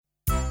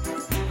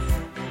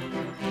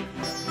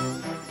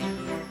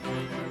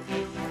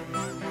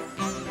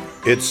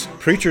It's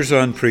Preachers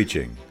on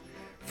Preaching,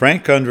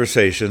 frank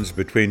conversations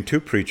between two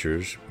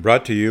preachers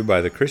brought to you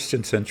by the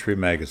Christian Century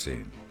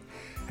magazine.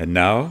 And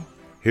now,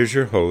 here's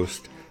your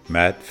host,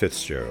 Matt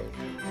Fitzgerald.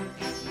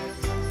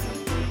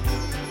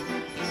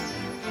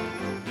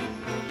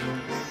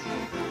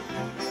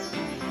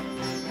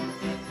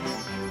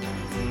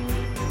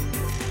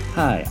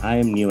 Hi, I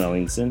am Neil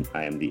Ellingson.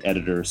 I am the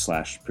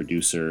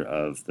editor/producer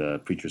of the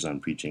Preachers on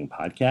Preaching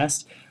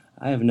podcast.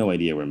 I have no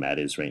idea where Matt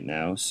is right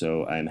now,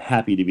 so I'm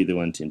happy to be the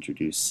one to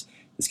introduce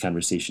this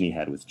conversation he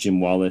had with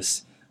Jim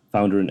Wallis,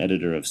 founder and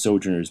editor of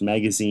Sojourners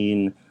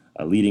magazine,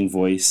 a leading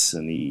voice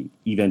on the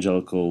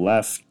evangelical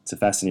left. It's a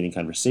fascinating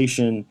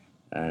conversation,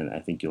 and I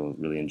think you'll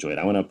really enjoy it.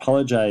 I want to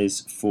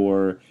apologize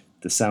for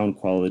the sound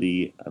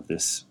quality of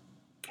this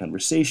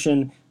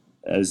conversation.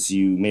 As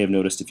you may have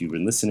noticed if you've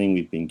been listening,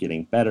 we've been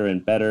getting better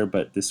and better,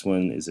 but this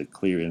one is a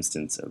clear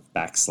instance of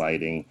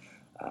backsliding,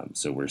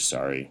 so we're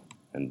sorry,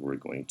 and we're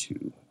going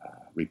to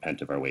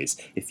repent of our ways.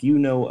 If you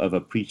know of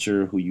a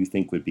preacher who you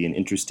think would be an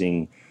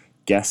interesting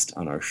guest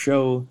on our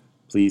show,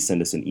 please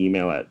send us an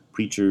email at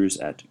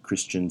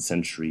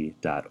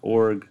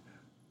preachers@christiancentury.org.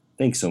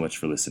 Thanks so much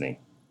for listening.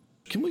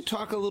 Can we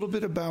talk a little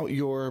bit about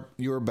your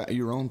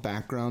own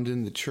background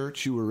in the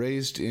church? You were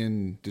raised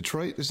in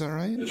Detroit, is that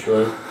right?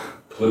 Detroit,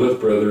 Plymouth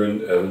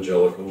Brethren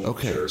Evangelical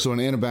Okay, Church. So an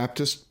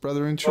Anabaptist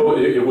Brethren church? Oh,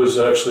 it was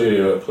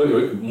actually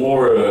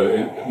more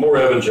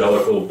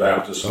evangelical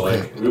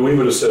Baptist-like. Okay. We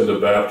would have said the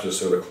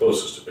Baptists are the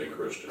closest to being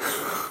Christians.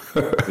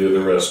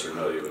 The rest are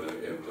not even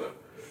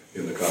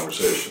in the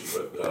conversation.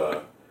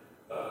 But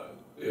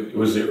it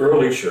was the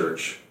early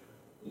church,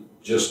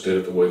 just did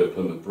it the way the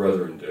Plymouth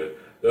Brethren did.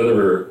 Then there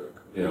were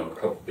a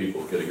couple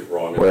people getting it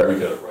wrong, and we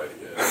got it right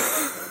again.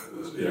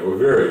 We're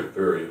very,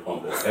 very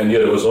humble. And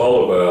yet it was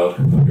all about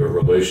your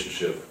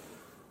relationship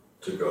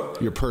to God.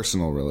 Your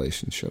personal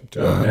relationship to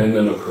God. And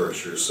then, of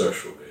course, your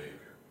sexual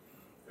behavior.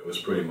 It was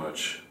pretty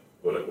much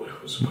what it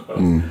was about.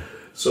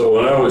 So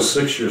when I was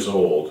 6 years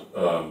old,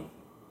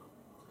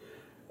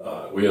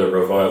 we had a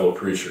revival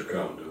preacher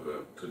come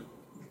to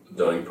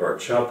Dunning Park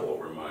Chapel,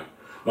 where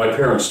my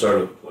parents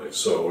started the place,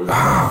 so we were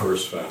my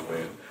first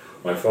family. And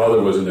my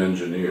father was an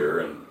engineer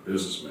and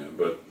businessman,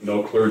 but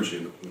no clergy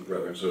in the Plymouth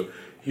Brethren, so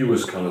he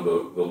was kind of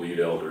the lead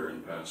elder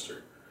and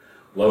pastor.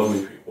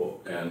 Lovely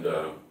people, and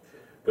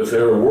but they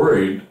were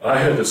worried. I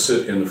had to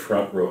sit in the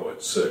front row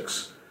at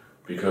 6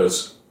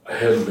 because I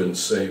hadn't been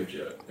saved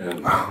yet,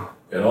 and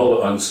all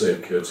the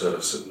unsaved kids had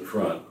to sit in the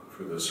front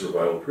for this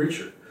revival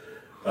preacher.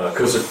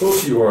 Because the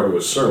closer you are to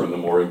a sermon, the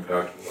more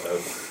impact it will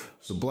have.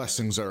 The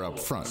blessings are up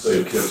front.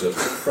 Saved kids at the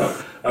front.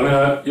 I mean,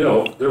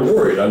 they're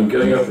worried. I'm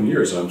getting up in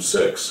years. I'm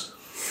 6,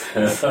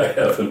 and I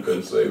haven't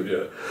been saved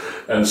yet.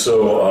 And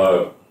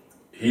so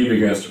he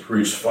begins to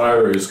preach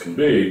fiery as can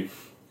be,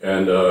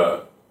 and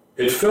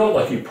it felt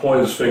like he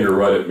pointed his finger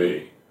right at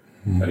me.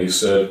 And he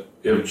said,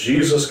 if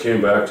Jesus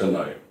came back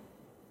tonight,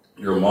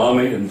 your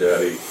mommy and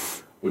daddy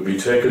would be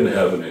taken to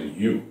heaven and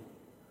you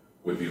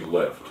would be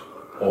left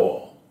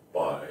all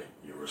by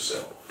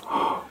yourself.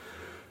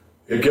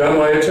 It got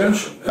my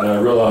attention, and I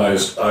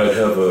realized I'd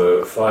have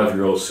a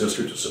 5-year-old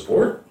sister to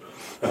support.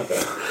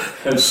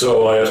 And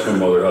so I asked my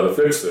mother how to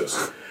fix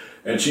this.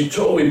 And she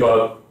told me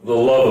about the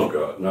love of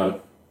God,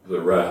 not the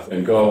wrath,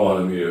 and God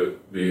wanted me to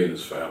be in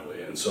his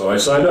family. And so I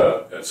signed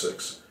up at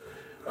 6.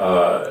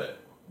 But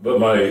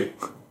my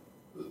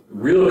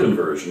real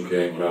conversion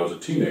came when I was a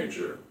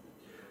teenager.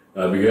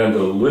 And I began to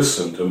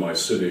listen to my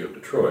city of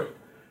Detroit.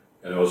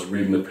 And I was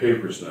reading the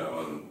papers now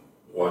and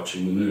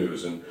watching the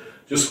news and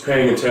just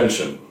paying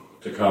attention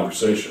to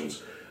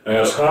conversations. And I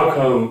asked, how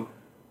come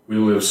we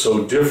live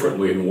so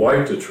differently in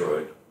white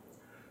Detroit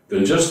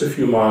than just a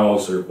few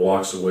miles or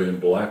blocks away in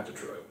black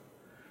Detroit?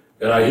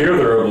 And I hear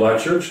there are black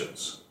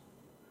churches.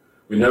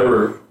 We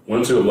never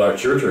went to a black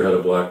church or had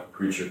a black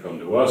preacher come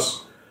to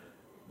us.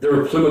 There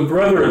were Plymouth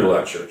Brethren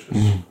black churches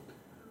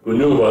who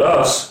knew about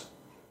us,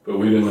 but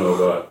we didn't know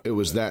about it.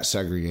 Was that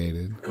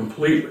segregated?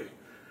 Completely.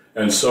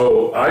 And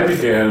so I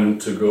began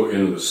to go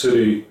into the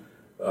city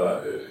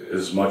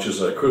as much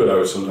as I could. I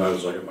would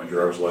sometimes, like at my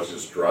driver's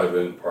license, just drive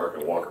in, park,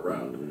 and walk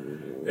around.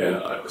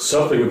 And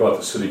something about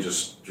the city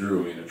just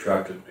drew me and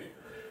attracted me.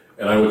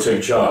 And I would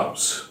take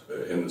jobs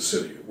in the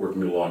city,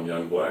 working along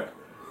young black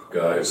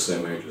guys,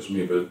 same age as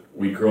me, but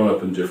we'd grown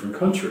up in different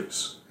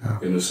countries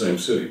in the same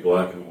city,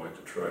 black and white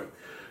Detroit.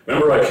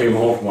 Remember, I came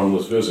home from one of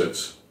those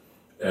visits,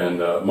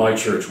 and my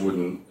church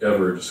wouldn't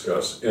ever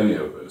discuss any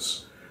of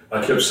this.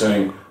 I kept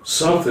saying,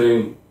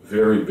 something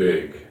very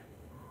big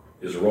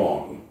is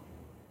wrong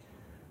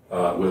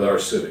with our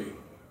city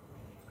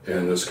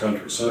and this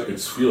country. So it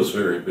feels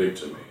very big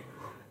to me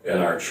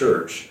and our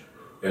church.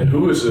 And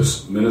who is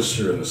this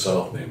minister in the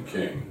South named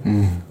King?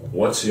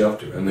 What's he up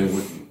to? And they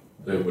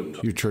wouldn't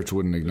talk. Your church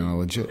wouldn't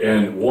acknowledge it.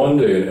 And one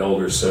day an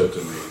elder said to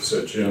me, he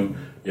said, Jim,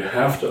 you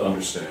have to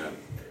understand,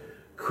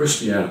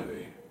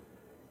 Christianity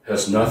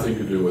has nothing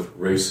to do with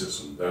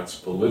racism. That's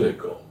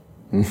political.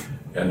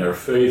 And our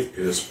faith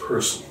is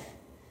personal.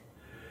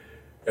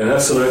 And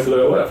that's the night that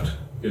I left,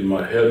 in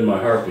my head and my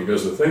heart,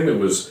 because the thing that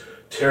was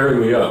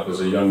tearing me up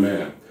as a young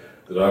man,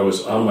 that I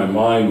was on my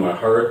mind, my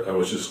heart, I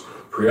was just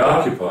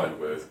preoccupied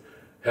with,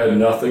 had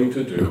nothing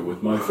to do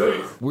with my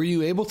faith. Were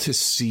you able to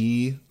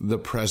see the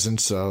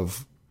presence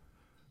of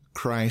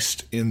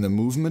Christ in the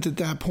movement at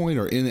that point,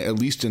 or at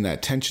least in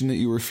that tension that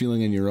you were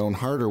feeling in your own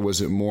heart, or was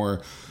it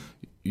more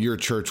your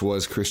church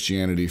was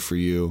Christianity for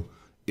you,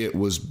 it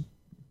was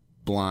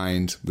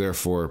blind,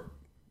 therefore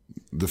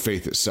the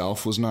faith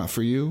itself was not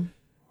for you?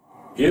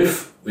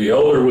 If the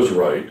elder was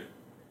right,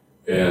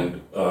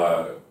 and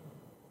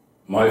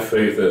my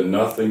faith had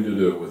nothing to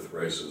do with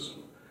racism,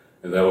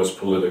 and that was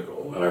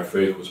political, and our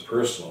faith was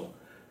personal,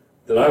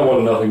 then I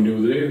wanted nothing to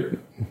do with it either.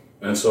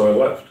 And so I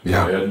left, my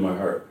head and my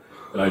heart.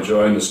 And I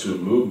joined the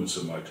student movements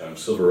in my time,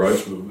 civil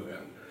rights movement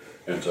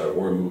and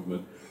anti-war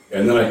movement.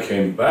 And then I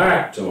came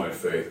back to my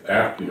faith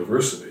after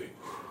university,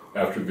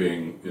 after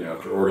being,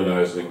 after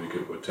organizing, we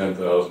could put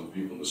 10,000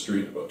 people in the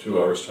street in about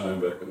 2 hours' time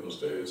back in those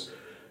days.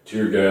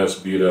 Tear gas,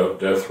 beat up,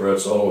 death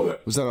threats, all of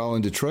that. Was that all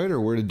in Detroit, or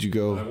where did you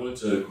go? I went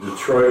to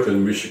Detroit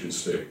and Michigan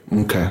State.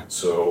 Okay.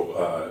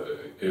 So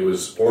it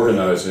was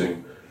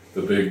organizing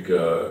the big,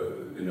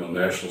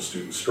 national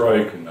student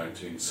strike in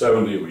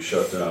 1970. We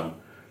shut down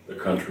the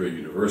country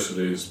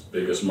universities,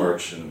 biggest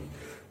march in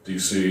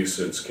D.C.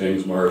 since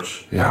King's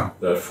March. Yeah.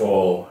 That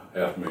fall,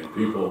 500,000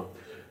 people.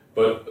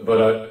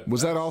 But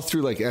was that all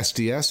through like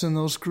SDS in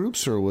those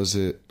groups, or was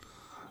it?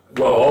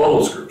 Well, all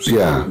those groups.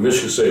 Yeah.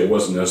 Michigan State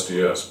wasn't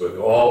SDS, but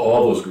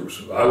all those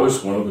groups. I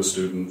was one of the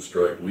student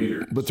strike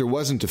leaders. But there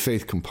wasn't a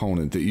faith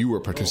component that you were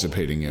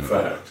participating in. In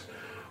fact,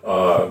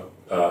 I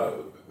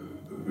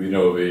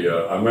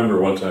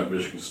remember one time at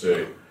Michigan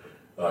State,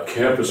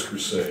 Campus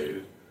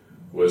Crusade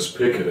was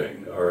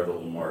picketing our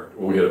little march.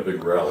 Well, we had a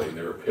big rally, and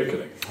they were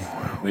picketing.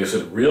 And they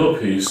said, "Real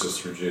peace is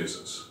through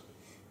Jesus."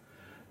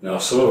 Now,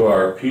 some of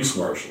our peace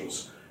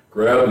marshals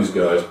grabbed these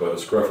guys by the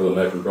scruff of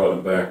the neck and brought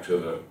them back to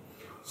the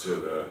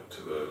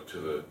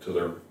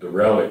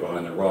rally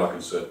behind the rock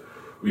and said,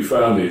 "We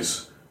found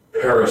these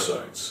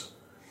parasites,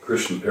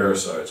 Christian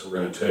parasites. We're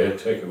going to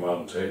take them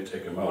out and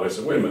take them out." I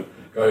said, "Wait a minute,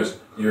 guys,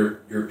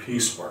 you're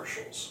peace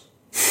marshals.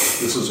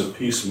 This is a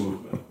peace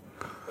movement.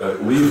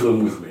 Leave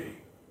them with me."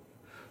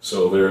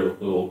 So their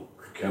little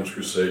Campus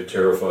Crusade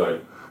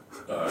terrified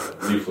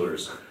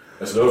leafleters.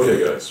 I said, "Okay,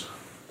 guys,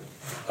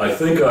 I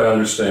think I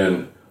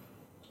understand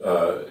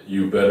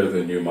you better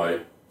than you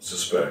might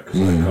suspect,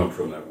 because I come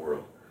from that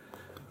world.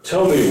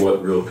 Tell me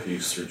what real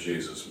peace through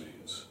Jesus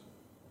means."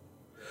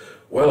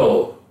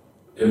 "Well,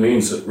 it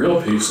means that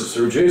real peace is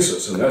through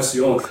Jesus, and that's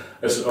the only..."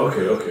 I said,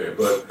 okay,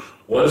 but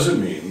what does it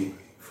mean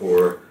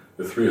for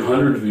the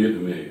 300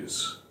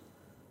 Vietnamese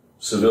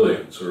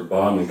civilians who were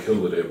bombed and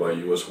killed today by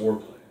U.S.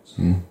 warplanes?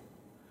 And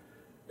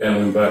I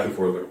went back and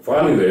forth.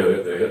 Finally,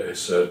 they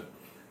said,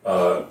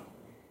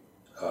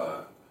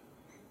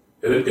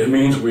 it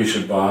means we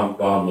should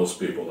bomb those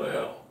people to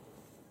hell.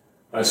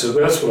 I said,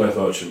 "That's what I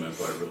thought you meant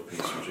by real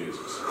peace for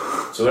Jesus."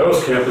 So that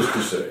was Campus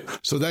Crusade.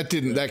 So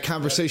that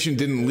conversation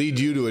didn't lead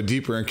you to a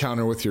deeper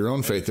encounter with your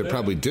own faith. It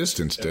probably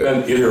distanced it.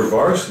 And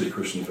InterVarsity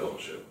Christian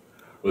Fellowship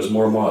was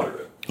more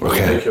moderate.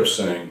 Okay. They kept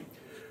saying,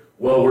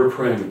 "Well, we're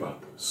praying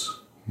about this.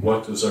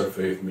 What does our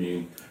faith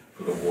mean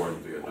for the war in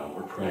Vietnam?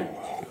 We're praying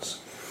about this."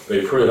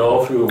 They prayed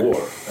all through the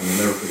war, and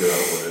they'll never figured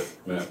out what it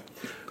meant.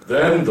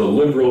 Then the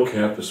liberal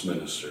campus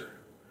minister,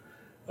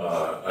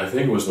 I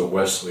think it was the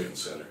Wesleyan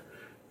Center,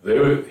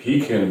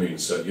 he came to me and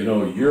said,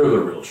 "You're the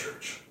real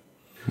church.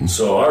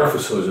 So our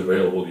facility is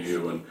available to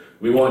you, and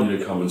we want you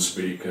to come and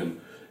speak." And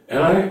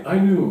I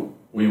knew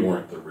we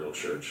weren't the real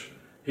church.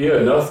 He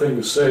had nothing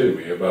to say to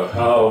me about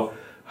how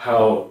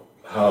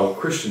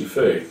Christian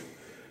faith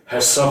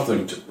has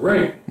something to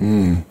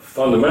bring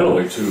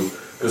fundamentally to,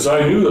 because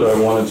I knew that I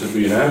wanted to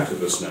be an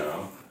activist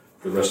now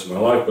for the rest of my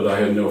life, but I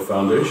had no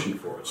foundation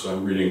for it. So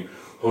I'm reading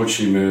Ho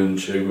Chi Minh,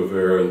 Che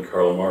Guevara, and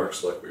Karl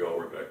Marx like we all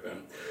were back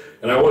then.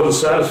 And I wasn't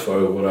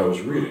satisfied with what I was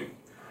reading.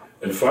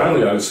 And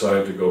finally I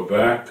decided to go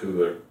back to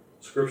the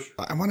scripture.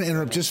 I want to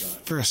interrupt just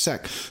for a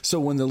sec. So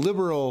when the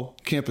liberal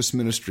campus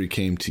ministry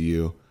came to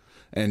you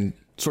and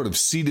sort of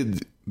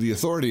ceded the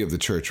authority of the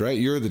church, right?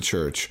 You're the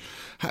church.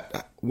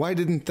 Why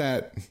didn't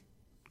that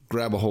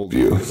grab a hold of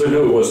you? Because I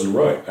knew it wasn't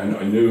right.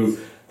 I knew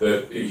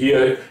that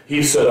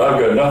he said, "I've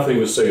got nothing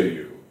to say to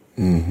you."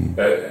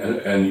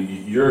 And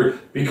you're,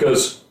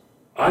 because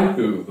I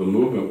knew the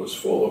movement was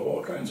full of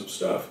all kinds of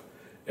stuff.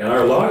 And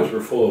our lives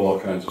were full of all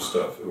kinds of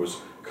stuff. There was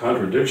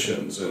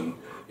contradictions and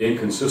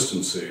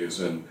inconsistencies,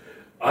 and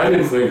I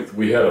didn't think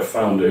we had a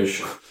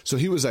foundation. So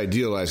he was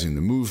idealizing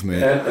the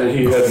movement. And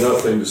he had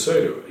nothing to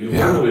say to it. He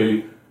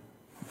literally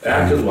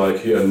acted like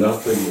he had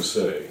nothing to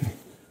say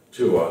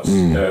to us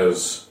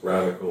as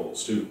radical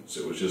students.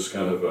 It was just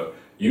kind of a,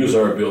 use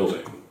our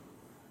building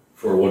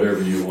for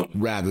whatever you want.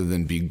 Rather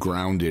than be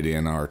grounded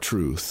in our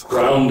truth.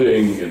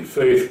 Grounding in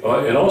faith,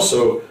 and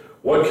also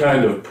what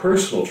kind of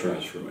personal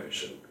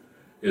transformation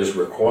is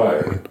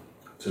required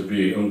to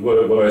be, and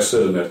what I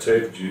said in that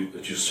tape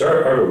that you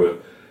started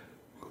with,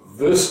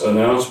 this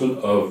announcement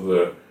of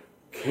the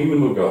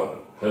kingdom of God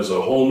has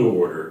a whole new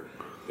order.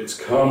 It's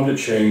come to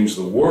change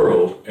the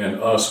world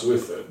and us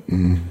with it,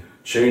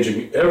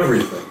 changing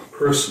everything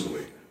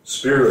personally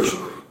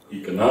spiritually,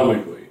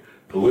 economically,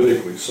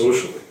 politically,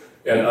 socially.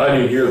 And I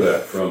didn't hear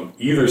that from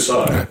either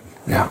side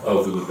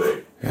of the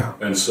debate. Yeah.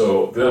 And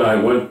so then I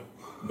went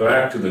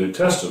back to the New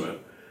Testament,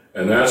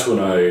 and that's when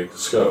I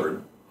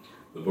discovered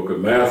the book of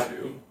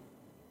Matthew,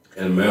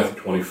 and Matthew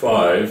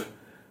 25,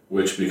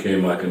 which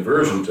became my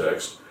conversion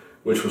text,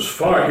 which was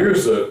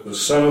here's the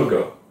Son of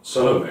God,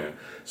 Son of Man,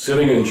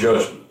 sitting in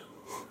judgment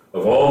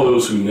of all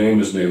those who name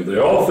his name. They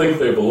all think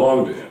they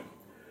belong to him.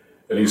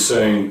 And he's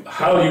saying,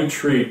 how you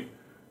treat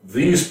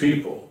these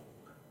people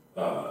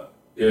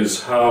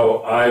is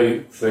how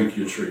I think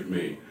you treat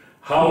me.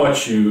 How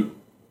much you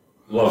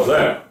love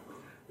them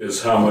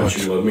is how much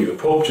you love me. The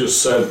Pope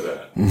just said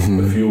that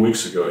a few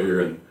weeks ago here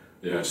in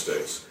the United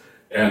States.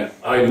 And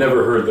I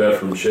never heard that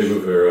from Che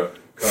Guevara,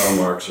 Karl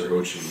Marx, or Ho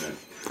Chi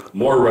Minh.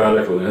 More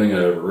radical than anything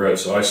I ever read.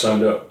 So I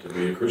signed up to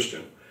be a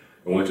Christian.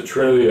 I went to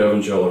Trinity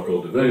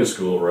Evangelical Divinity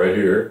School right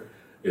here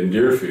in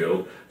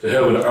Deerfield to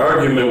have an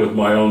argument with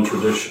my own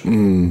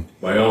tradition,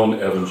 my own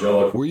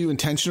evangelical. Were you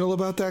intentional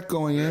about that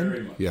going in?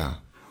 Very much. Yeah.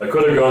 I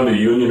could have gone to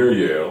Union or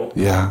Yale,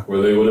 Yeah.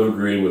 where they would have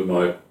agreed with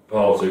my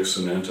politics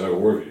and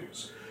anti-war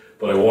views.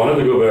 But I wanted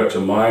to go back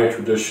to my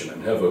tradition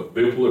and have a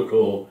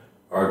biblical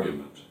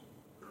argument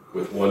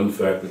with what, in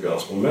fact, the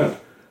gospel meant.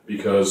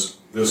 Because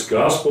this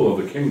gospel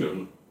of the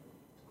kingdom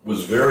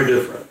was very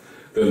different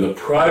than the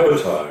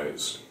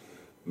privatized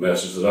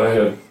message that I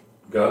had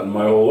gotten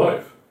my whole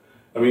life.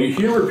 I mean,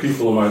 here were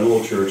people in my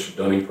little church at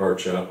Dunning Park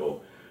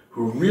Chapel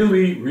who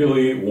really,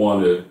 really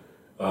wanted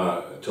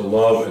to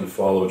love and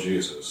follow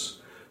Jesus.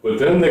 But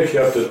then they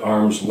kept at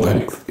arm's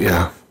length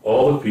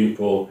all the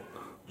people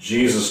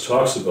Jesus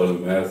talks about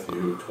in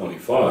Matthew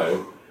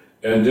 25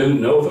 and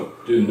didn't know them,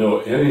 didn't know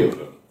any of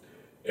them.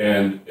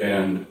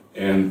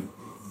 And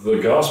the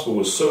gospel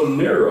was so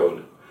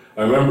narrowed.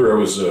 I remember I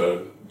was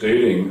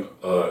dating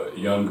a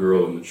young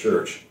girl in the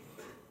church,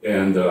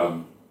 and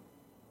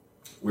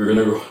we were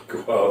going to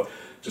go out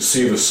to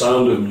see The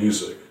Sound of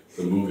Music,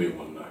 the movie,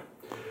 one night.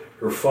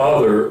 Her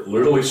father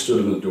literally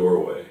stood in the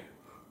doorway,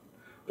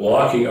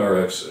 blocking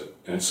our exit,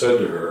 and said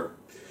to her,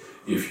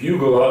 if you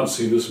go out and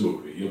see this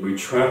movie, you'll be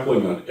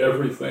trampling on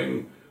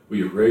everything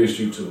we've raised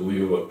you to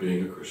believe about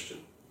being a Christian.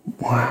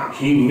 Wow.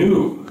 He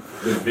knew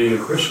that being a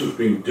Christian was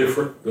being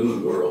different than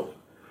the world,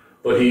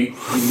 but he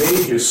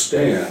made his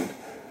stand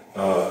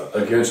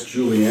against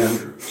Julie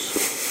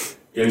Andrews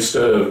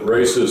instead of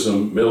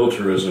racism,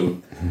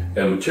 militarism,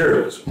 and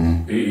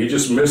materialism. He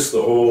just missed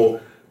the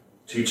whole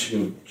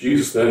teaching of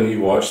Jesus. Then he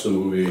watched the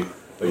movie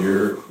a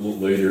year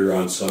later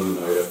on Sunday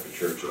night after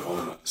church at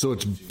home. So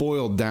it's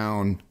boiled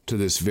down to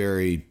this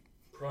very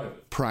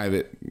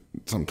private,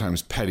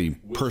 sometimes petty,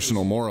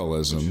 personal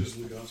moralism.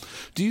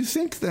 Do you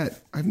think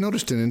that, I've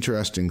noticed an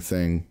interesting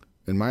thing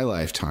in my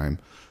lifetime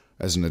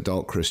as an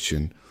adult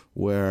Christian,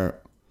 where,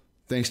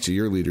 thanks to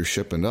your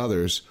leadership and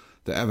others,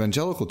 the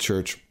evangelical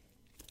church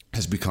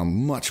has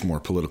become much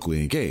more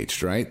politically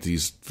engaged, right?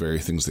 These very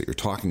things that you're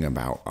talking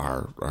about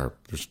are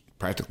there's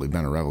practically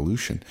been a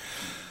revolution.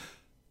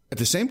 At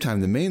the same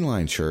time, the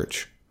mainline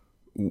church,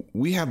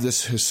 we have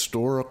this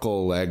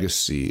historical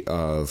legacy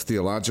of,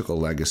 theological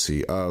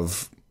legacy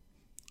of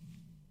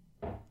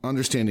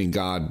understanding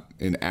God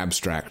in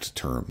abstract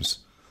terms,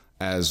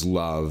 as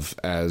love,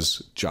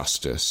 as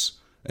justice.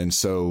 And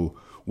so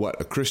what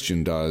a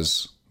Christian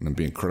does, and I'm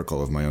being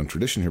critical of my own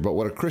tradition here, but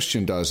what a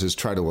Christian does is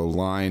try to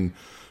align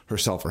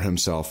herself or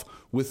himself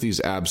with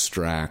these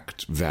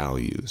abstract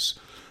values.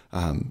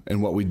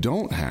 And what we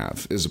don't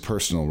have is a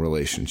personal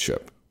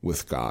relationship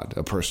with God,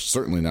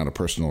 certainly not a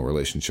personal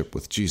relationship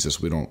with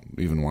Jesus. We don't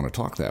even want to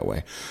talk that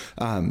way.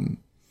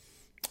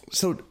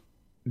 So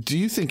do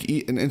you think,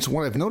 and so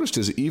what I've noticed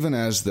is even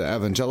as the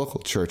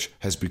evangelical church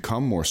has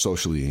become more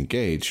socially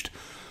engaged,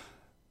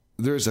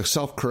 there's a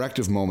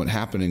self-corrective moment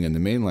happening in the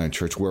mainline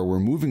church where we're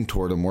moving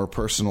toward a more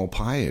personal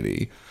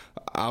piety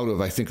out of,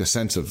 I think, a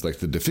sense of like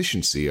the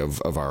deficiency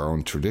of our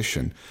own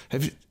tradition.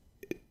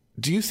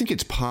 Do you think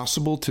it's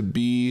possible to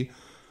be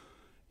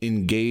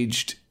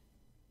engaged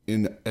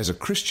as a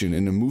Christian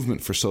in a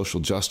movement for social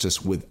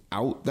justice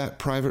without that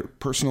private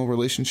personal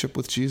relationship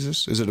with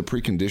Jesus? Is it a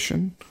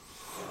precondition?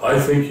 I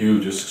think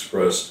you just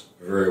expressed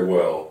very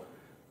well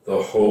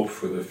the hope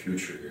for the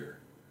future here.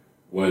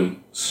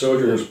 When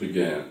Sojourners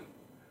began,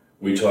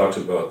 we talked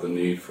about the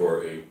need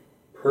for a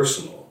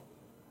personal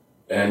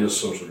and a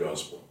social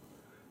gospel.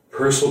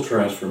 Personal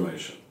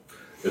transformation.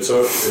 It's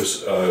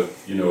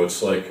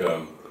like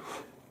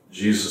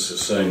Jesus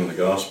is saying in the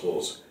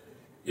Gospels,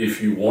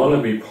 if you want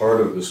to be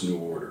part of this new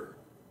order,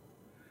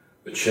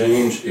 the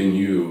change in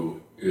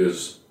you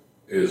is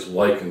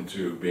likened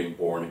to being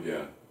born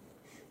again.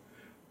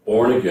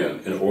 Born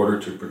again in order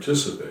to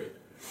participate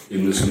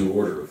in this new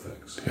order of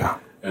things. Yeah.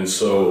 And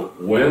so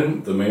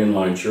when the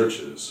mainline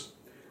churches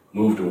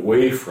moved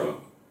away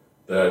from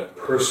that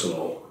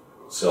personal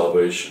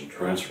salvation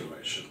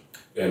transformation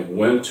and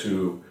went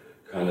to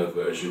kind of,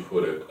 as you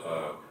put it,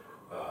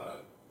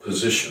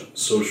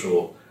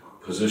 social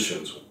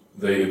positions,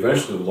 they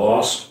eventually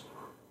lost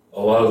a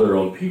lot of their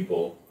own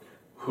people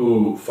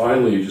who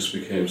finally just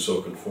became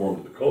so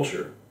conformed to the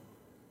culture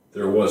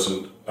there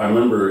wasn't. I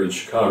remember in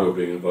Chicago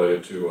being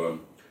invited to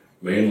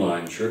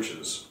mainline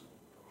churches.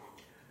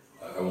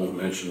 I won't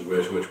mention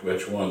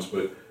which ones,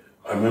 but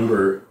I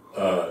remember,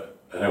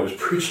 and I was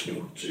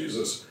preaching what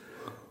Jesus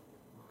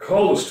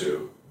called us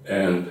to,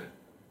 and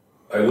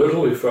I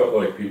literally felt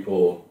like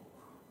people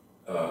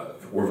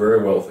were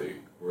very wealthy,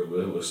 were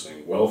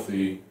listening,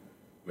 wealthy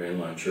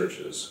mainline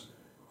churches,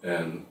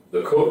 and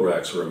the coat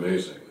racks were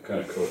amazing, the kind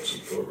of coats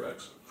and coat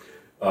racks.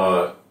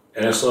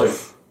 And it's like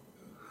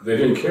they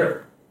didn't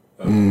care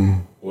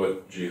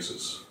what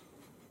Jesus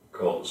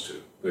called us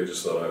to. They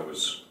just thought I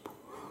was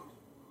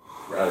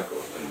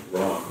radical and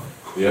wrong.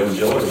 The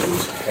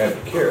evangelicals had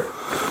to care.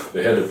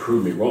 They had to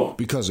prove me wrong.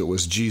 Because it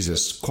was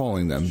Jesus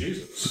calling them.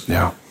 Jesus.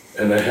 Yeah.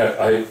 And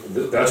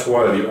that's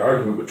why the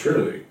argument with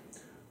Trinity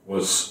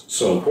was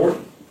so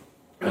important.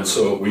 And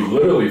so we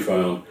literally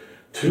found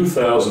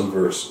 2,000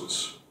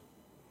 verses.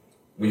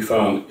 We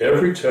found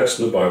every text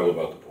in the Bible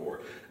about the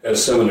poor. As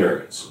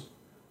seminarians,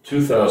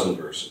 2,000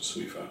 verses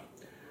we found.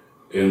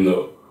 In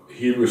the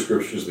Hebrew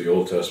Scriptures, the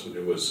Old Testament,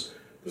 it was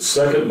the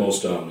second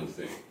most dominant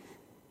theme.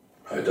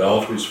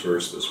 Idolatry is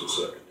first, this was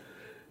second.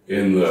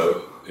 In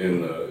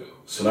the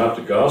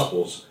Synoptic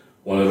Gospels,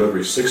 one of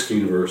every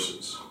 16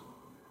 verses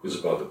is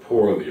about the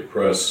poor, the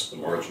oppressed, the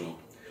marginal.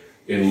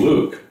 In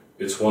Luke,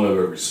 it's one of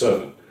every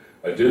 7.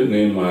 I didn't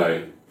name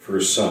my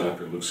first son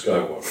after Luke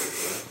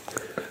Skywalker.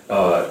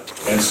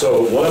 And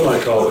so one of my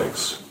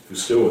colleagues,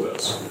 who's still with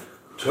us,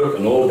 took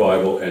an old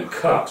Bible and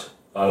cut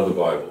out of the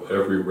Bible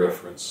every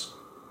reference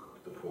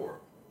to the poor.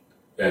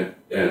 And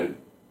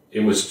it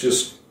was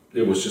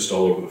just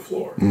all over the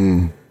floor.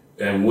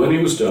 And when he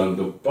was done,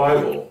 the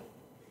Bible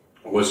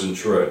was in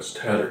shreds,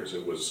 tatters.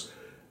 It was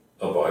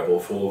a Bible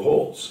full of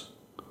holes.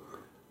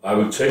 I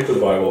would take the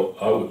Bible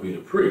out with me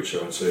to preach.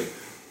 I would say,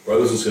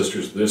 brothers and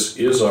sisters, this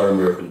is our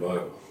American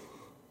Bible.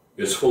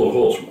 It's full of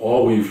holes from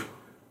all we've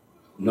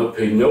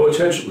paid no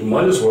attention. We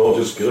might as well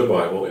just get a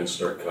Bible and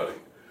start cutting,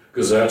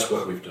 because that's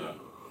what we've done.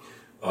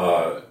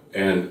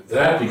 And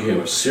that became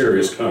a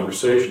serious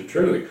conversation,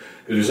 Trinity,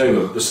 because you're saying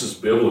that this is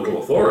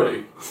biblical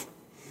authority.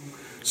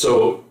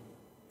 So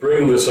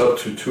bringing this up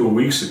to 2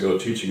 weeks ago,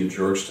 teaching in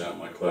Georgetown,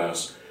 my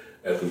class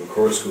at the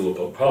McCourt School of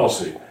Public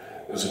Policy,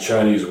 there's a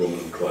Chinese woman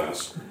in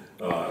class,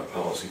 a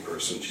policy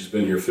person. She's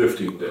been here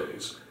 15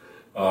 days,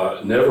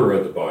 never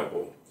read the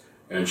Bible,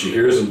 and she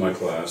hears in my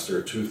class there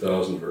are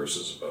 2,000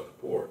 verses about the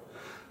poor.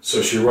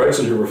 So she writes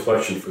in her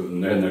reflection for the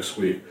next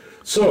week,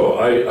 so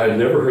I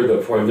never heard that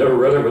before, I've never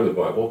read the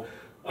Bible.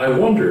 I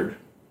wondered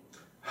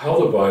how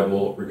the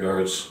Bible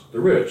regards the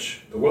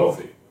rich, the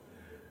wealthy.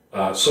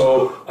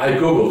 So I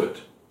Googled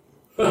it.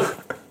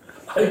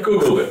 I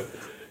Googled it.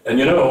 And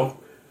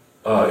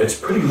it's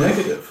pretty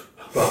negative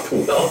about the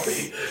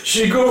wealthy.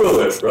 She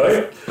Googled it,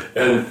 right?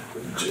 And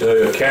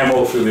a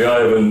camel through the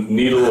eye of a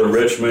needle, a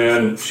rich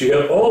man. She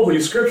had all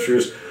these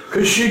scriptures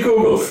because she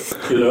Googled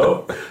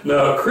it,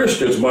 Now,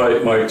 Christians,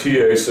 my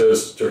TA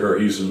says to her,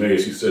 he's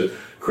amazed, he said,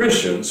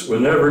 Christians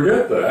would never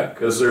get that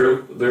because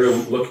they're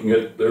looking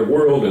at their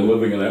world and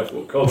living in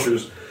affluent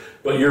cultures.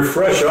 But your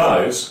fresh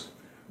eyes,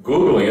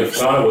 Googling it,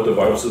 found out what the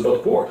Bible says about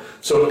the poor.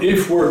 So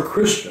if we're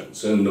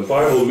Christians and the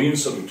Bible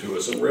means something to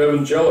us and we're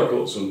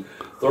evangelicals and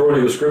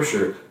authority of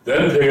Scripture,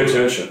 then pay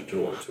attention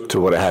to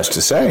what it has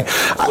to say.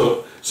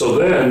 So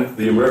then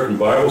the American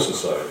Bible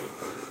Society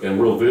and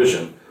World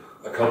Vision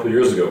a couple of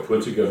years ago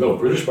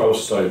British Bible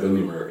Society, then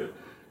the American,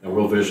 and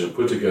World Vision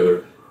put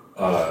together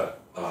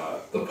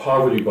the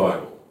Poverty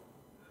Bible,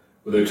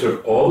 where they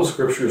took all the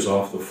scriptures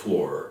off the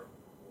floor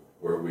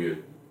where we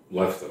had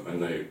left them,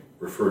 and they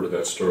referred to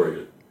that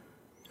story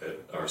at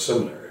our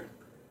seminary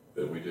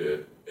that we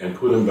did, and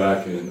put them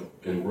back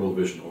in World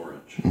Vision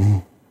Orange. Mm-hmm.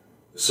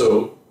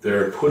 So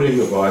they're putting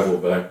the Bible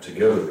back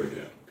together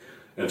again.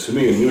 And to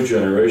me, a new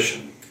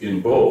generation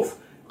in both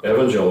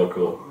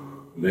evangelical,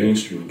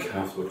 mainstream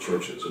Catholic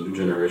churches, a new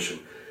generation,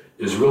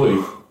 is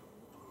really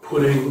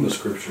putting the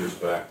scriptures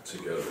back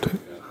together again.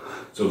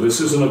 So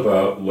this isn't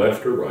about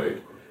left or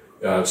right.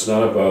 It's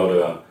not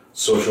about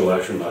social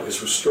action.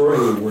 It's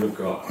restoring the Word of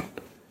God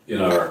in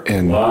our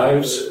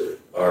lives,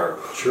 our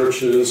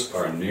churches,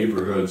 our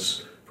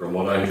neighborhoods. From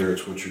what I hear,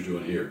 it's what you're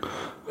doing here,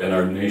 and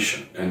our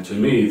nation. And to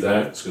me,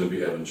 that's going to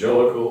be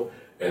evangelical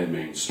and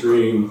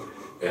mainstream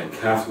and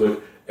Catholic,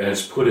 and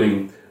it's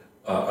putting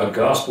a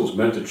gospel is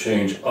meant to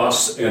change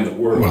us and the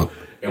world.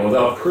 And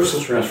without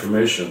personal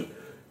transformation,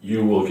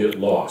 you will get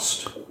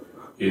lost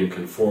in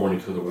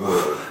conformity to the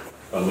world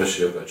unless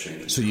you have that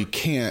change. So you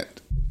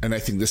can't, and I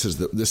think this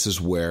is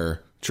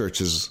where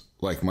churches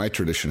like my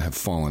tradition have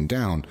fallen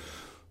down.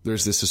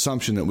 There's this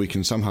assumption that we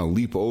can somehow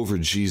leap over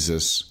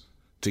Jesus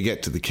to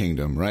get to the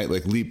kingdom, right?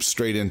 Like leap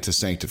straight into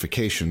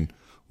sanctification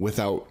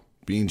without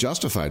being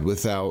justified,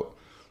 without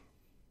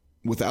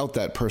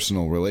that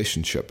personal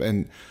relationship.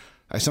 And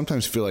I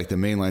sometimes feel like the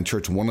mainline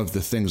church, one of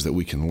the things that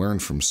we can learn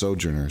from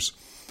Sojourners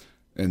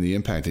and the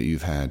impact that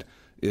you've had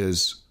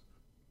is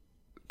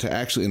to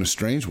actually, in a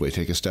strange way,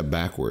 take a step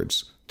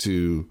backwards,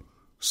 to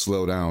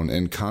slow down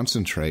and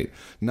concentrate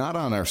not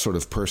on our sort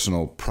of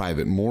personal,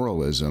 private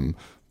moralism,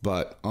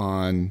 but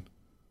on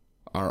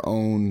our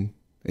own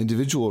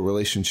individual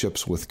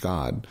relationships with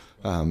God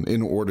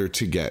in order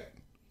to get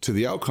to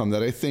the outcome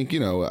that I think,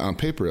 on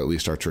paper at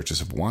least, our churches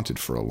have wanted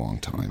for a long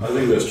time. I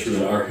think that's true.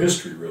 And our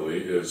history really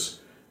is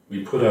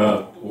we put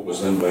out what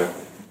was then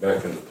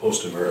back in the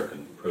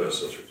post-American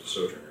predecessor to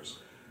Sojourners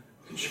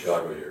in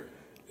Chicago here.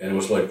 And it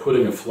was like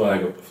putting a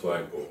flag up the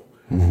flagpole.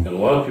 And a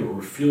lot of people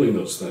were feeling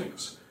those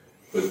things,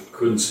 but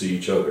couldn't see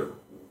each other.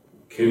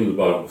 Came to the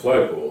bottom of the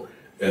flagpole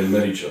and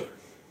met each other.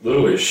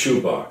 Literally a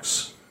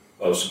shoebox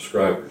of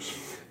subscribers.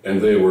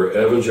 And they were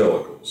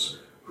evangelicals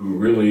who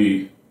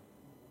really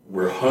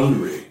were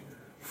hungry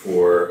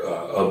for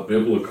a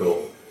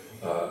biblical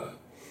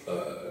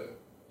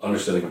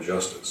understanding of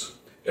justice.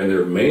 And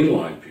they're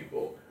mainline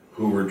people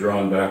who were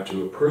drawn back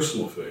to a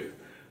personal faith,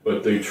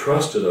 but they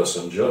trusted us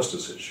on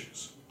justice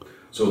issues.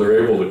 So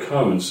they're able to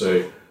come and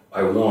say,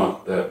 I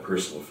want that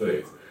personal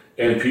faith.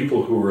 And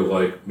people who were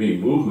like me,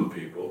 movement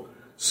people,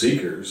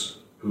 seekers,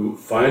 who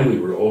finally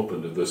were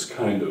open to this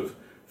kind of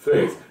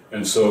faith.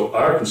 And so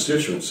our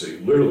constituency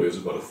literally is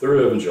about a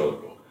third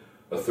evangelical,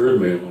 a third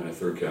mainline, a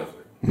third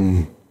Catholic.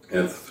 And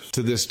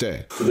to this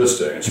day.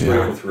 And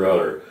sprinkled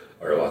throughout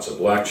are lots of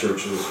black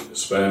churches, and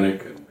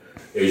Hispanic and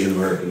Asian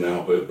American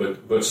now.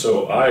 But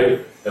so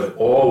I have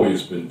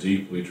always been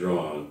deeply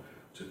drawn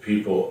to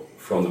people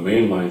from the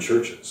mainline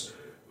churches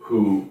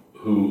who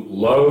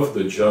love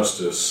the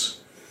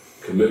justice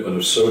commitment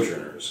of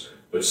Sojourners,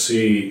 but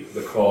see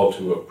the call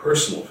to a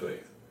personal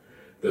faith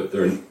that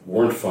they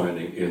weren't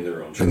finding in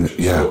their own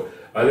churches. So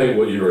I think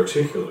what you're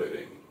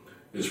articulating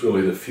is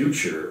really the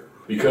future,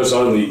 because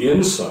on the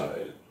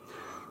inside,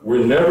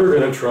 we're never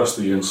going to trust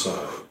the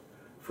inside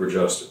for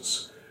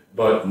justice,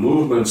 but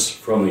movements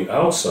from the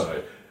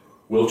outside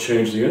will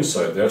change the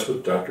inside. That's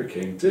what Dr.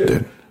 King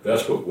did.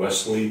 That's what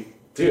Wesley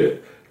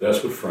did.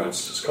 That's what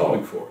Francis is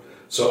calling for.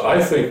 So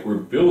I think we're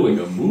building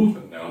a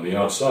movement now on the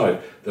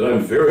outside that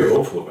I'm very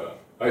hopeful about.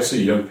 I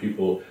see young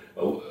people,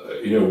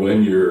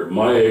 when you're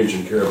my age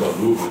and care about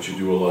movement, you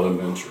do a lot of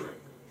mentoring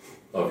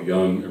of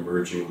young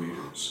emerging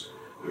leaders.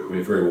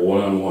 Very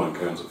one-on-one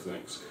kinds of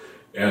things.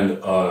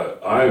 And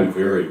I'm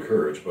very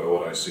encouraged by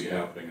what I see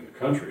happening in the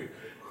country.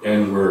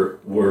 And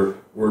we're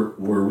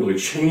really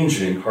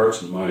changing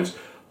hearts and minds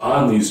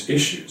on these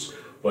issues.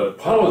 But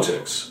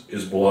politics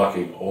is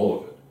blocking all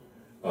of it.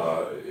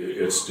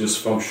 It's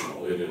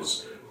dysfunctional. It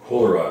is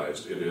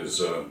polarized. It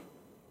is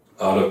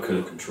out of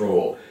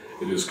control.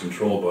 It is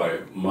controlled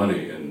by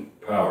money and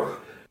power.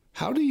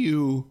 How do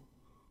you,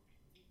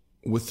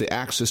 with the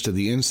access to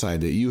the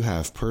inside that you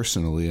have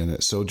personally and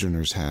that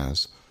Sojourners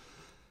has,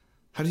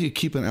 how do you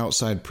keep an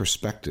outside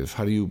perspective?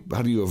 How do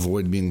you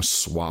avoid being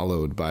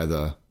swallowed by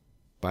the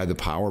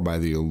power, by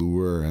the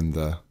allure, and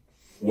the...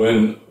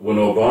 When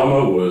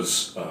Obama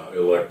was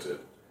elected,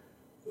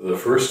 the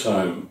first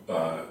time,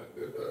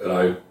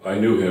 and I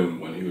knew him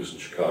when he was in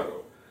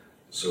Chicago,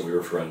 so we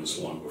were friends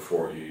long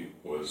before he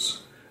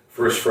was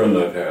first friend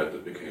I've had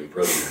that became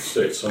president of the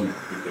States. Some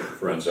became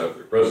friends after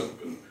the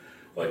president,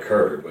 like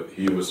Carter, but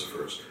he was the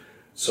first.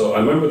 So I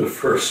remember the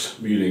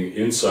first meeting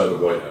inside the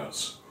White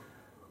House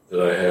that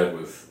I had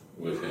with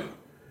him.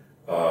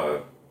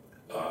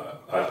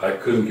 I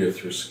couldn't get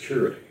through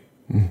security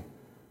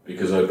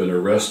because I'd been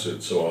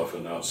arrested so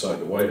often outside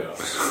the White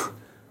House.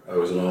 I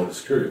was on all the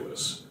security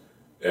lists.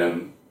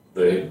 And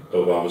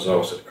Obama's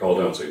office had to call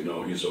down and say,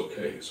 no, he's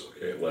okay,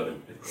 let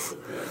him in.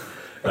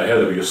 And I had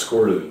to be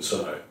escorted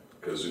inside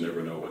because you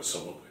never know what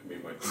someone like me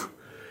might do.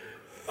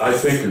 I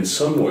think in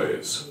some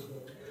ways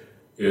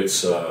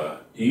it's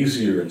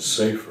easier and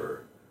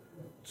safer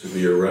to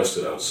be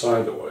arrested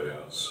outside the White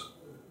House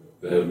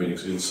than have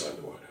meetings inside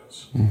the White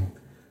House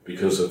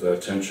because of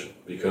that tension,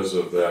 because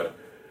of that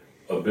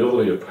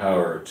ability of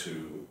power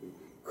to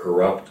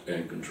corrupt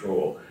and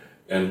control.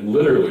 And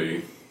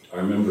literally, I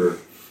remember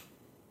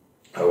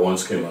I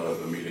once came out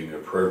of a meeting, a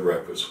prayer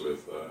breakfast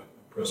with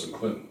President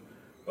Clinton,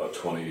 about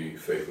 20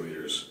 faith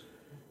leaders,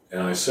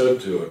 and I said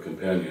to a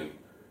companion,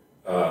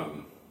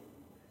 the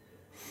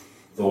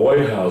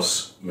White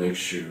House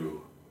makes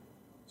you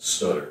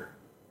stutter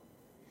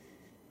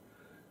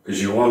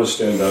because you want to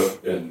stand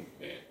up, and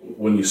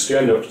when you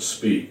stand up to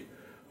speak,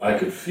 I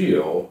could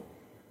feel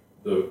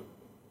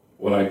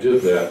when I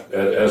did that,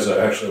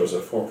 I was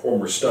a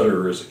former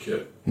stutterer as a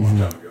kid a long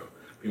time ago.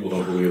 People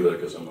don't believe that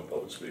because I'm a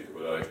public speaker,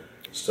 but I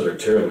stuttered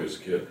terribly as a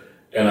kid.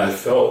 And I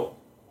felt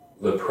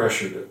the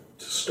pressure to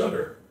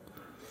stutter.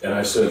 And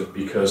I said,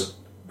 because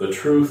the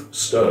truth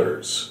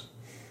stutters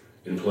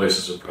in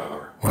places of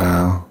power.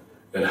 Wow.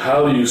 And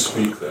how do you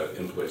speak that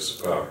in places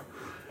of power?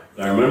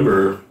 And I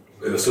remember,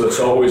 so it's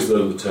always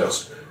the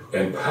test.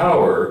 And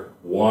power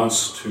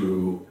wants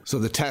to... So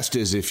the test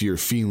is if you're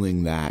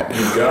feeling that.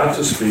 You've got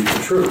to speak the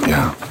truth.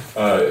 Yeah.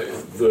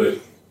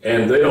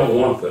 And they don't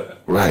want that.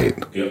 Right.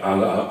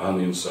 On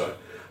the inside.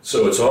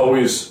 So it's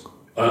always,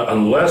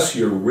 unless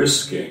you're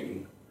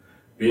risking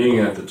being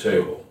at the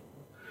table,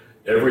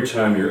 every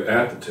time you're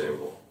at the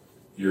table,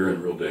 you're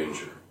in real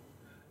danger.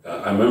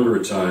 I remember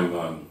a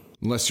time...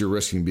 unless you're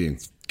risking being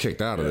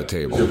kicked out of the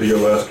table. It could be your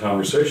last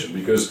conversation,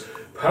 because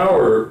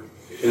power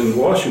in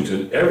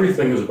Washington,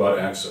 everything is about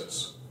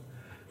access.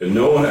 And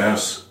no one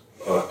asks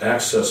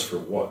access for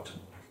what?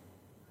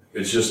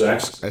 It's just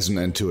access. As an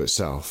end to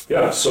itself.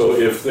 Yeah, so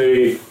if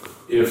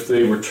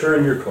they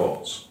return your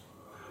calls,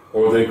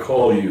 or they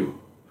call you,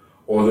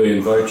 or they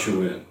invite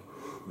you in,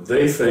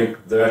 they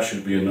think that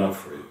should be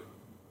enough for you.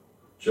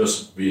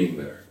 Just being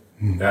there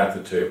at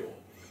the table,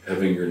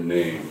 having your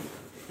name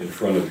in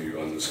front of you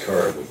on this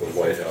card with the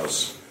White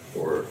House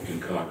or in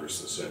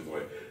Congress the same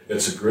way.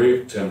 It's a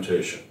great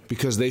temptation.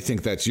 Because they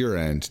think that's your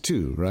end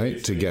too,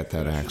 right? To get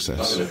that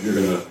access. And if you're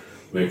going to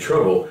make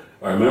trouble,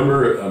 I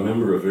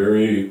remember a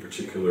very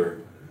particular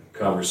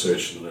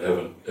conversation that I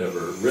haven't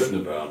ever written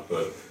about,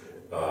 but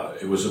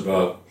it was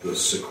about the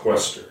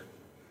sequester.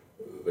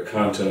 The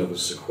content of the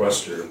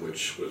sequester,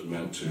 which was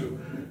meant to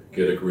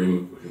get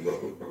agreement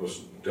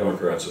with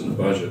Democrats in the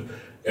budget.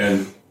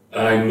 And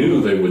I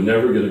knew they would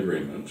never get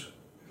agreement,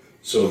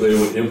 so they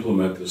would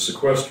implement the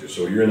sequester.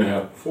 So a year and a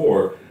half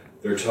before,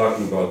 they're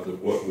talking about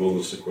what will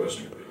the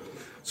sequester be.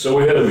 So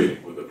we had a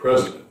meeting with the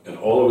president and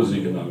all of his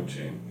economic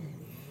team.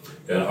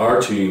 And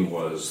our team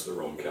was the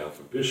Roman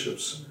Catholic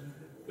bishops,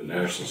 the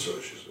National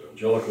Association of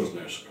Evangelicals,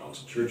 National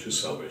Council of Churches,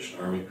 Salvation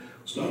Army. It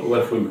was not a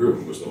left-wing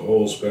group, it was the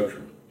whole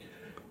spectrum.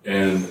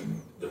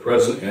 And the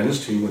president and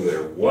his team were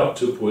there. What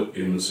to put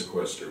in the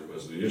sequester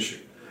was the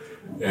issue.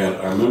 And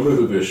I remember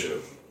the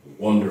bishop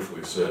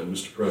wonderfully said,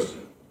 Mr.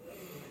 President,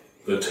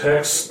 the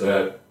text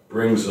that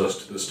brings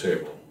us to this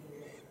table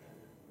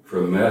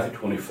from Matthew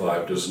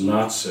 25 does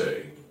not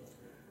say,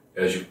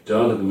 as you've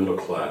done to the middle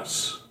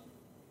class,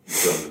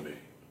 you've done to me.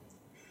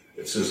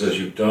 It says, as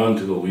you've done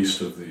to the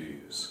least of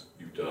these,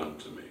 you've done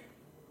to me.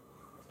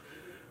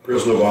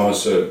 President Obama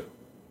said,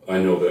 I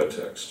know that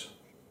text.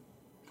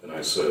 And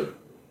I said,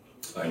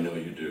 I know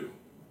you do.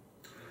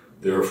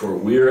 Therefore,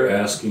 we are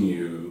asking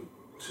you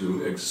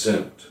to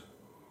exempt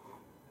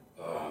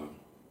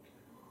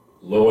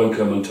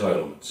low-income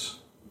entitlements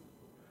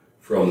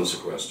from the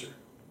sequester.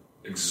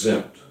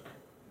 Exempt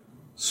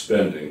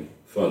spending,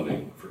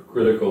 funding for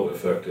critical,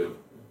 effective,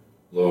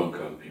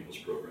 low-income people's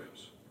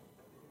programs.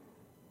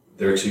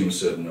 Their team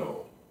said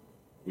no.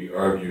 We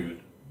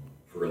argued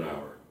for an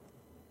hour.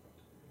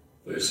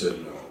 They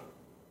said no.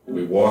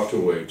 We walked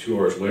away. 2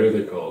 hours later,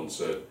 they called and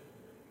said,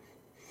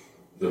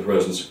 the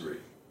president's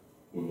agreed.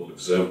 We will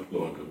exempt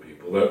low-income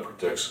people. That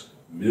protects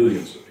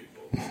millions of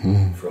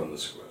people from the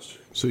sequester.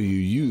 So you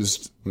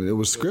used, it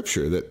was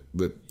scripture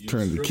that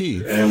turned the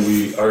key. And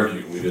we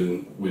argued.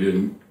 We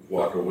didn't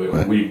walk away.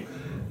 We,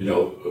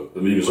 the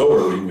meeting was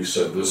over. We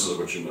said, this is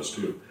what you must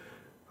do.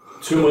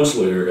 2 months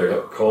later, I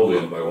got called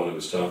in by one of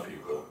his top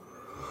people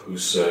who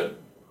said,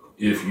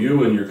 if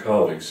you and your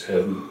colleagues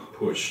hadn't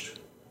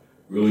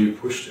really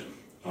pushed him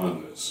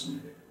on this,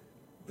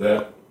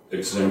 that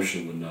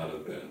exemption would not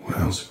have been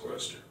in the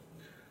sequester.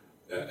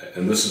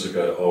 And this is a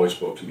guy that always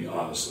spoke to me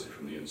honestly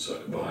from the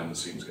inside, a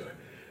behind-the-scenes guy.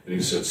 And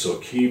he said, so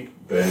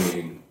keep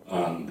banging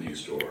on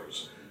these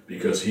doors.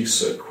 Because he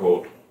said,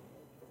 quote,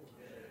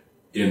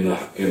 in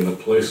the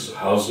places of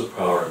houses of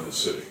power in the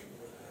city,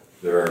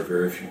 there are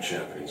very few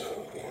champions for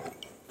the poor.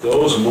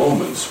 Those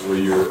moments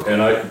where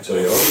and I can tell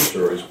you other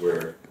stories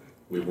where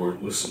we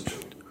weren't listened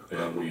to,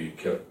 and we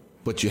kept...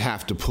 But you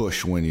have to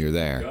push when you're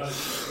there.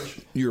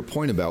 Your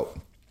point about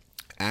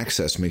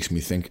access makes me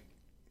think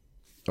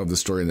of the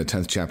story in the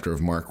 10th chapter of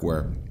Mark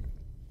where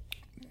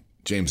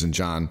James and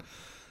John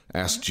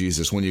asked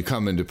Jesus, when you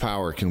come into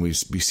power, can we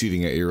be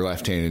seating at your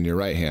left hand and your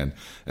right hand?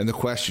 And the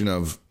question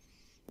of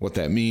what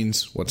that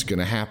means, what's going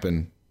to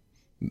happen,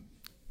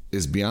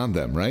 is beyond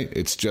them, right?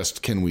 It's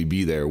just, can we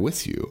be there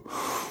with you?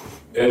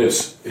 And it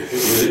is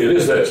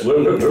that. It's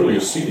literally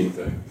a seating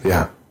thing.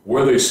 Yeah.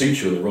 Where they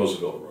seat you in the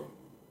Roosevelt room.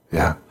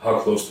 Yeah. How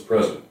close to the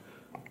president.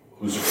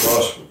 Who's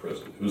across from the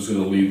president. Who's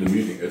going to lead the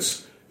meeting.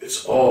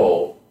 It's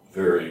all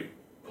very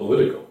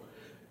political.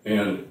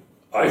 And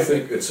I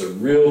think it's a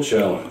real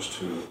challenge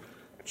to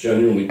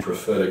genuinely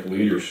prophetic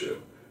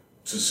leadership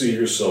to see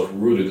yourself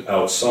rooted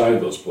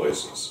outside those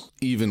places.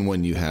 Even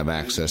when you have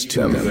access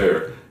to them.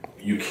 There.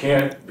 You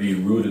can't be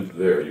rooted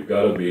there. You've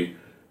got to be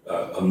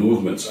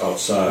movements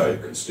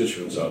outside,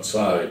 constituents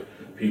outside,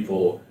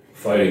 people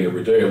fighting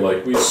every day.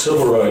 Like we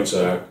Civil Rights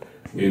Act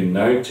in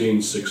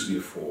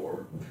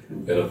 1964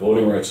 and a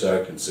Voting Rights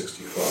Act in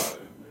 65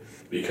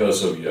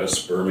 because of,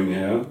 yes,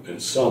 Birmingham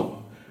and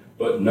Selma.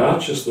 But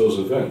not just those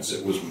events.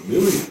 It was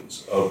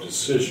millions of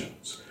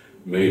decisions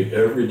made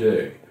every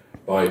day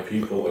by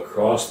people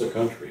across the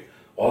country,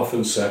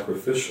 often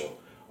sacrificial,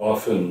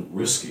 often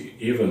risky,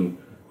 even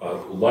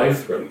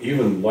life-threatening,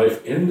 even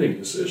life-ending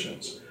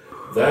decisions.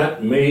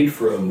 That made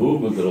for a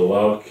movement that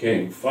allowed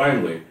King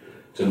finally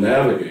to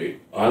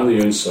navigate on the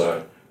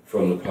inside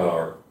from the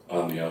power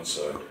on the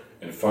outside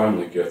and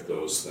finally get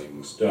those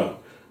things done.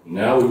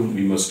 Now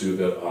we must do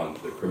that on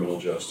the criminal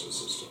justice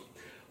system,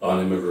 on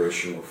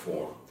immigration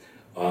reform,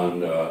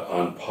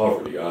 on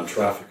poverty, on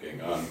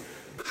trafficking, on...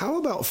 How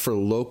about for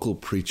local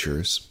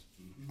preachers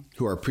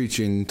who are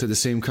preaching to the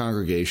same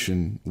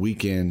congregation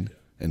week in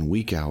and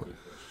week out?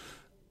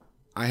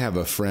 I have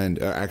a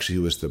friend, actually,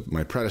 who was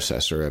my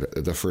predecessor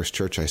at the first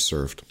church I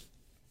served,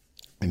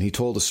 and he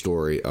told a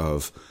story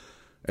of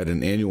at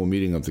an annual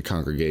meeting of the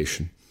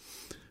congregation,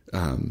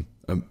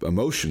 a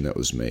motion that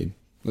was made.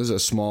 This is a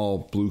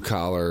small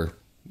blue-collar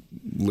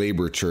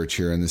labor church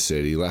here in the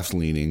city,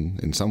 left-leaning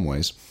in some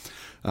ways.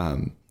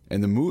 And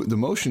the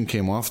motion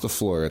came off the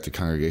floor at the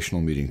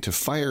congregational meeting to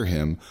fire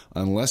him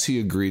unless he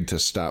agreed to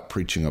stop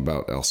preaching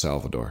about El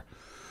Salvador.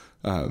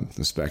 This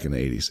was back in the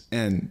 80s.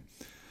 And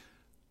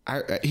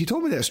he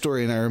told me that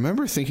story, and I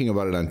remember thinking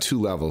about it on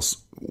two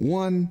levels.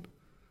 One,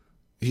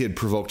 he had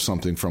provoked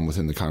something from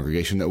within the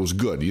congregation that was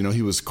good. You know,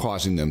 he was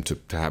causing them to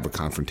have a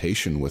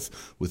confrontation with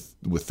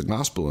the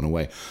gospel in a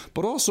way.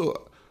 But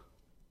also,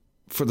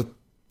 for the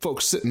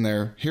folks sitting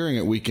there hearing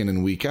it week in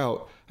and week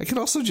out, I could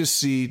also just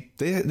see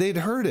they'd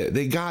heard it.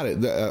 They got it.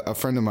 A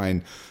friend of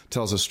mine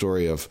tells a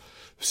story of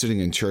sitting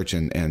in church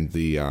and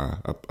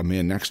a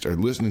man next to her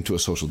listening to a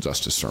social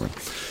justice sermon.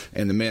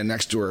 And the man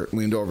next to her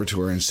leaned over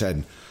to her and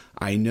said,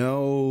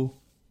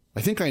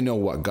 I think I know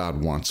what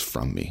God wants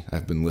from me.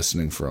 I've been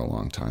listening for a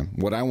long time.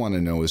 What I want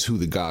to know is who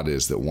the God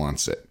is that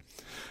wants it.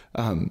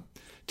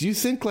 Do you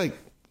think, like,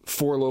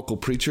 for local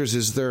preachers,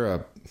 is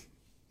there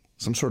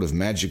some sort of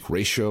magic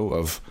ratio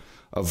of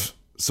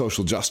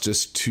social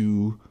justice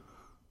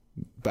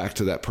back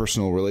to that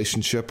personal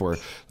relationship? Or,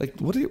 like,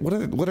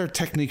 what are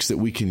techniques that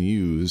we can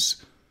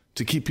use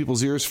to keep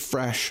people's ears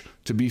fresh,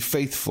 to be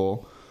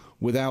faithful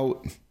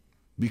without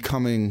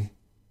becoming,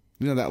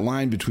 that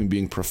line between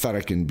being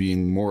prophetic and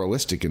being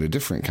moralistic in a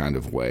different kind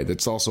of way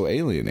that's also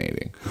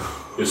alienating?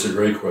 It's a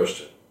great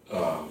question.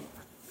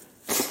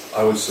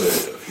 I would say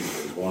a few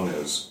things. One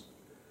is,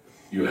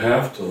 you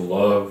have to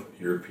love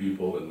your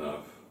people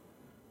enough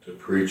to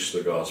preach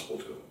the gospel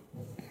to them,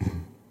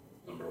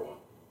 number one.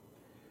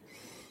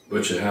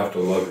 But you have to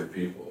love your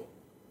people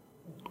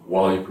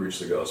while you preach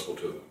the gospel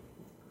to them.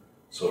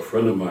 So a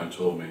friend of mine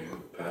told me, the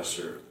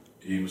pastor,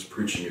 he was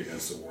preaching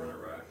against the war in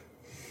Iraq,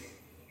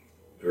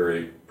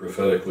 very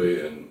prophetically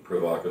and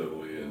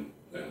provocatively and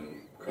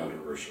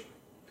controversial.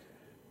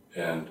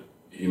 And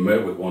he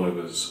met with one of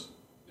his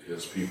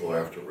people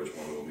afterwards,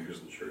 one of the leaders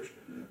in the church,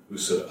 who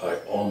said, I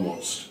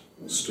almost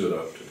stood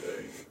up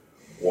today,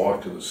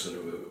 walked to the center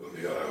of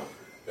the aisle,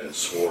 and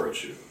swore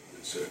at you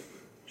and said,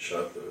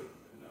 shut the,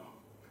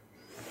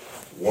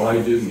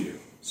 Why didn't you?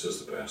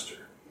 Says the pastor.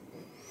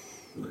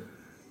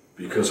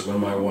 Because when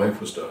my wife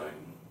was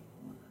dying,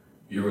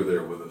 you were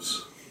there with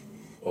us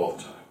all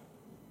the time.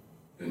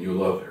 And you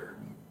loved her,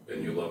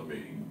 and you loved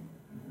me.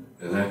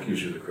 And that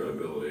gives you the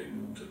credibility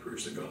to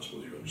preach the gospel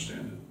as you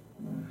understand it.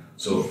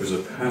 So there's a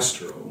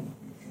pastoral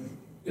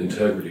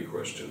integrity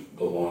question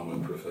along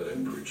with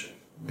prophetic preaching.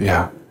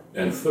 Yeah.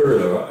 And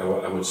third,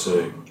 I would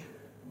say,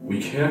 we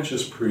can't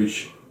just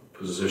preach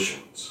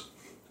positions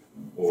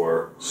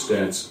or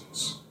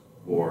stances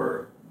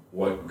or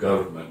what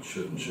government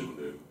should and shouldn't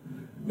do.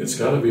 It's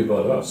got to be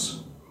about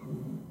us.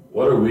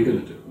 What are we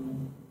going to do?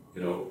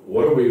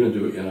 What are we going to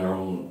do in our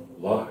own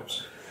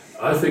lives?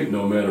 I think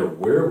no matter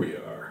where we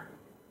are,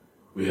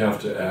 we have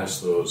to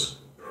ask those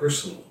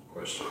personal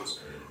questions.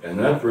 And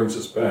that brings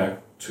us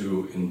back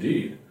to,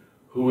 indeed,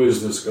 who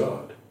is this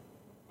God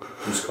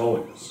who's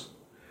calling us?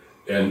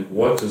 And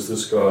what does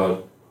this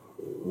God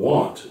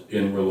want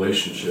in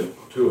relationship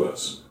to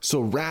us?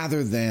 So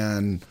rather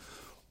than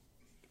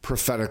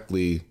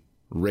prophetically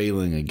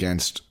railing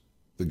against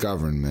the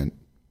government,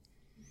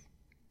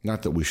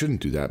 not that we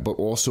shouldn't do that, but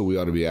also we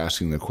ought to be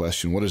asking the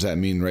question, what does that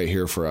mean right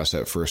here for us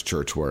at First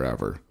Church,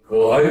 wherever?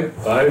 Well,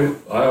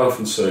 I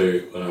often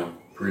say when I'm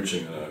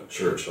preaching in a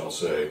church, I'll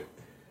say,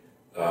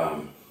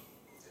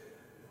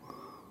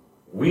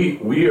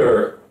 we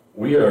are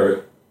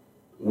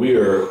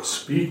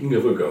speaking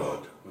of a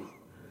God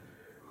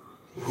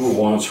who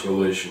wants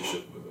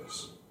relationship with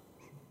us.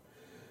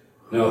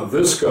 Now,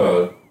 this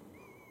God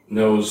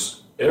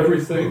knows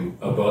everything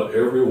about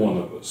every one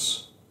of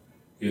us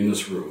in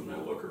this room.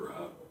 And I look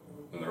around,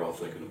 and they're all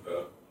thinking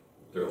about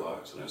their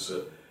lives. And I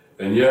said,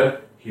 and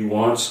yet he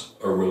wants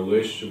a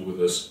relationship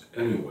with us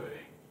anyway.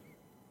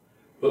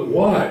 But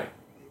why?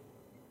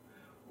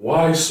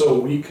 Why? So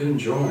we can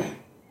join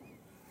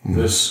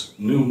this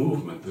new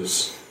movement,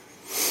 this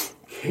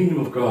kingdom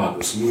of God,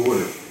 this new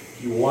order.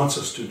 He wants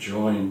us to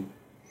join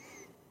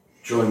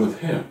with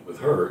him, with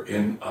her,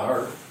 in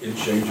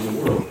changing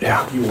the world.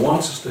 Yeah. He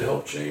wants us to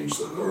help change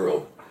the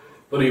world,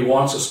 but he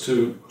wants us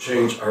to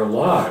change our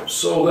lives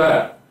so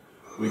that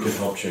we can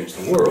help change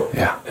the world.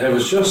 Yeah. And it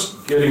was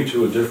just getting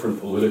to a different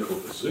political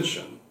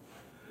position,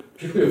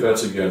 particularly if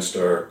that's against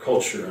our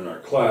culture and our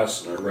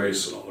class and our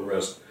race and all the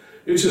rest.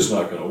 It's just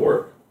not going to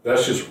work.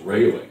 That's just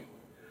railing.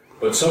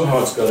 But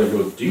somehow it's got to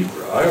go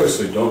deeper. I always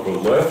say, don't go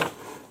left,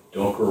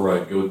 don't go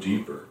right, go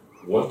deeper.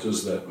 What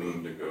does that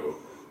mean to go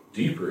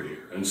deeper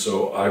here? And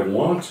so I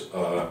want,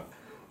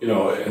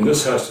 and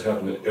this has to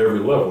happen at every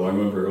level. I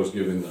remember I was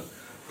giving the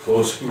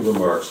closing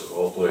remarks of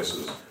all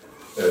places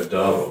at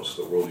Davos,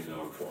 the World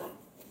Economic Forum,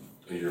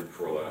 the year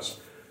before last.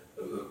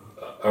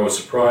 I was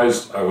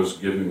surprised I was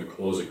giving the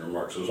closing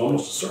remarks. It was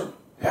almost a sermon.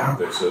 Yeah.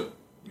 They said,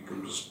 you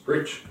can just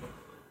preach.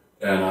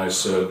 And I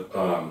said,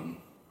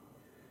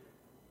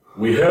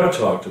 we have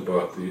talked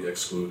about the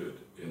excluded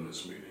in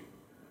this meeting.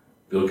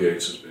 Bill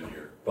Gates has been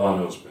here.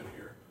 Bono's been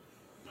here.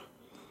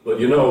 But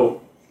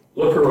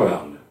look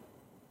around.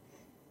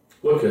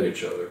 Look at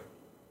each other.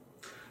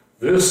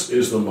 This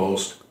is the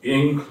most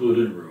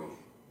included room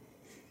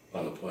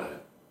on the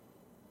planet.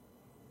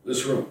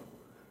 This room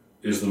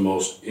is the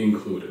most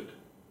included.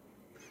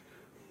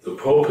 The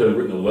Pope had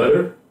written a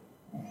letter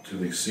to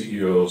the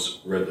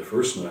CEOs read the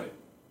first night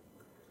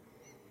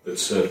that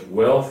said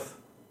wealth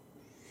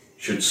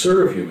should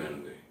serve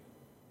humanity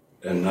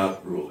and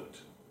not rule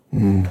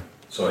it.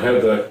 So I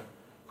had that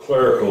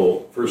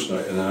clerical first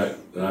night, and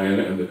I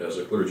ended as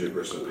a clergy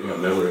person.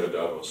 Never at a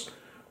Davos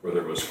where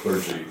there was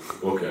clergy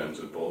bookends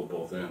at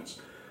both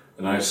ends.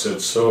 And I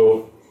said,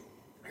 so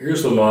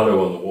here's the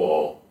motto on the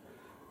wall.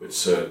 It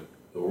said,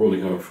 the World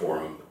Economic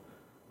Forum,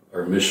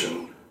 our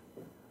mission,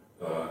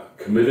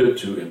 committed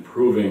to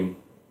improving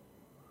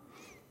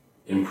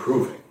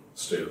the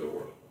state of the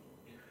world.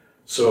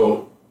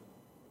 So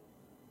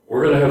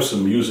we're going to have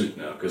some music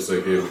now, because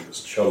they gave me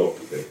this cello to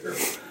play here.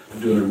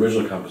 I'm doing an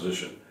original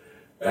composition.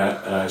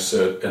 And I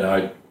said,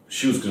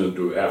 she was going to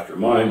do it after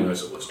mine, and I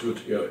said, let's do it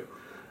together.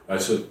 I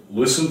said,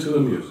 listen to the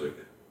music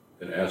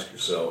and ask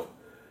yourself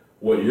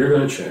what you're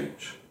going to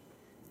change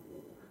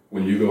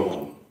when you go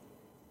home.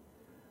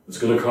 It's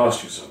going to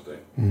cost you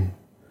something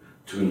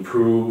to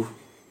improve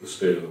the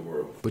state of the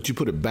world. But you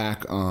put it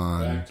back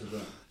on. Back to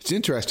that. It's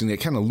interesting that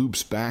it kind of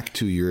loops back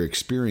to your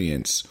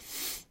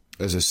experience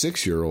as a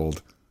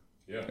 6-year-old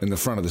in the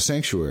front of the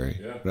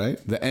sanctuary, right?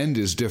 The end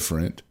is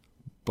different,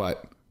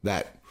 but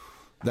that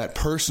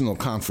personal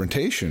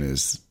confrontation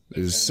is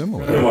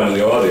similar. A friend in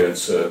the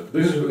audience said,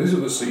 these are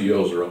the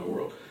CEOs around the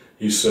world.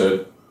 He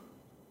said,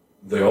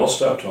 they all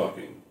stopped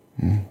talking.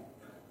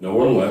 No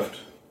one left.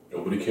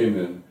 Nobody came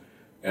in.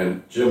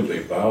 And Jim, they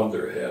bowed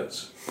their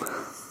heads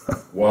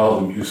while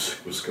the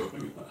music was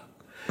going on.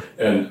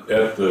 And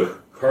at the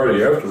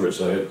party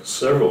afterwards, I had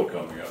several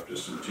coming up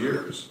just in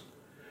tears,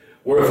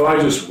 where if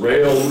I just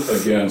railed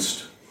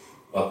against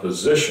a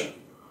position,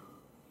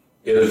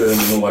 it had been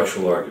an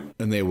intellectual argument.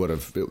 And they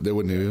wouldn't have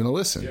even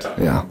listened.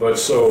 Yeah. But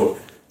so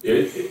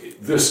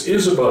this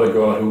is about a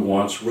God who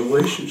wants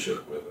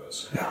relationship with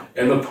us. Yeah.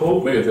 And the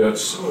Pope made that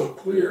so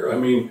clear. I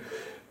mean,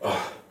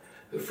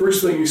 the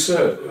first thing he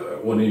said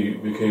when he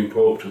became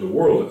Pope to the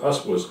world and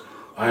us was,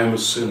 I am a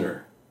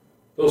sinner.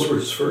 Those were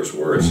his first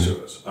words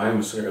to us. I am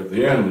a sinner. At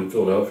the end in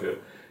Philadelphia,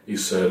 he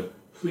said,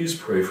 please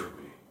pray for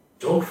me.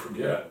 Don't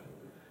forget.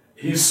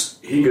 He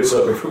gets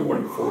up every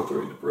morning at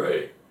 4:30 to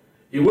pray.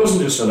 He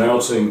wasn't just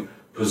announcing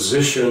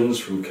positions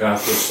from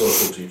Catholic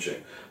social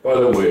teaching. By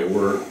the way,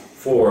 we're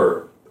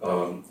for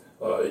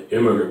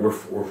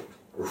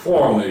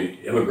reform the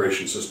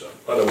immigration system.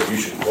 By the way, you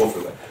should vote for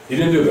that. He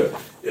didn't do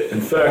that.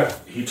 In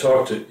fact, he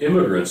talked to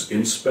immigrants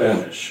in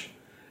Spanish,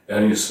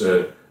 and he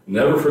said,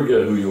 never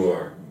forget who you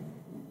are.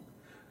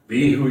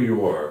 Be who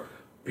you are.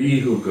 Be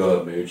who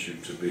God made you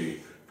to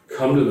be.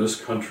 Come to this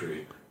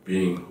country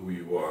being who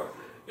you are.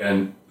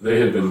 And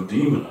they had been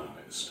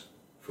demonized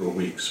for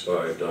weeks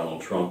by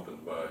Donald Trump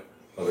and by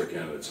other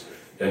candidates.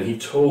 And he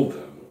told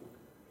them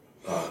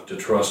to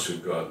trust who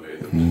God made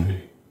them to be.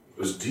 It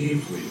was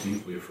deeply,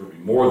 deeply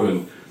affirming, more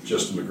than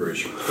just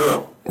immigration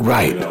reform.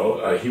 Right.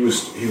 He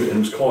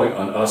was calling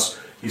on us.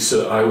 He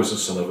said, I was the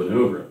son of an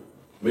immigrant,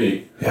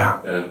 me.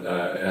 Yeah.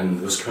 And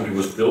this country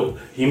was built.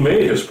 He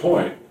made his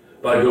point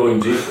by going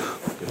deeper,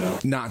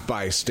 Not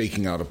by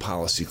staking out a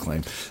policy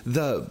claim.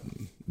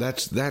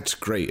 That's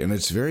great, and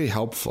it's very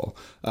helpful.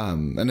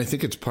 And I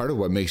think it's part of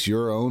what makes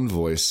your own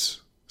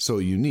voice so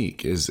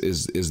unique is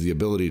the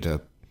ability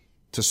to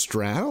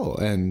straddle.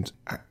 And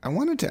I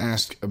wanted to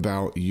ask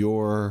about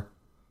your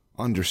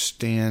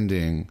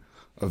understanding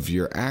of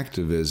your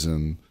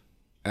activism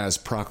as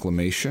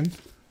proclamation.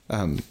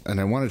 And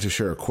I wanted to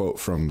share a quote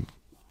from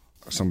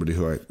somebody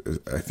who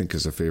I think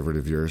is a favorite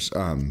of yours,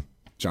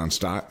 John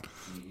Stott,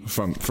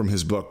 from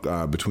his book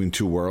Between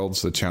Two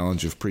Worlds: The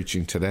Challenge of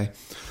Preaching Today.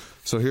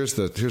 So here's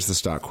the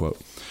Stott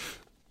quote.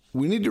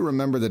 We need to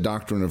remember the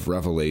doctrine of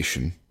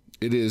revelation.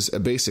 It is a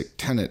basic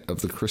tenet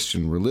of the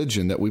Christian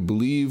religion that we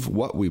believe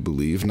what we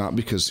believe, not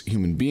because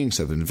human beings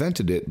have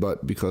invented it,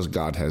 but because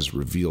God has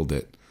revealed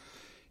it.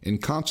 In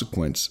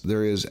consequence,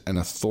 there is an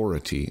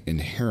authority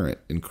inherent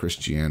in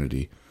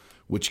Christianity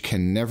which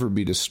can never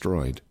be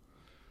destroyed.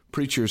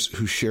 Preachers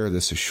who share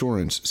this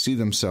assurance see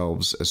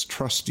themselves as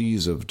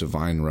trustees of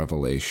divine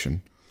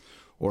revelation,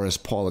 or as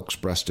Paul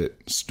expressed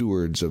it,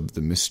 stewards of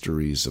the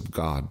mysteries of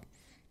God.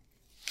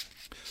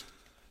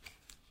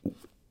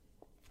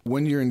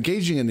 When you're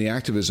engaging in the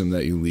activism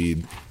that you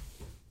lead,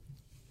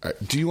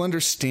 do you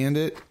understand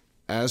it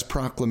as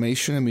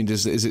proclamation? I mean,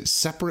 is it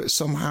separate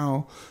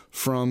somehow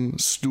from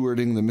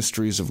stewarding the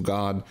mysteries of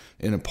God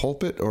in a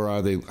pulpit, or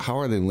how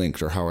are they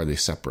linked, or how are they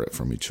separate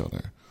from each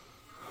other?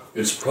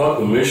 It's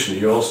proclamation.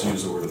 He also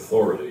used the word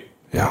authority.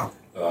 Yeah.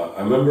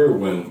 I remember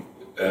when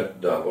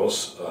at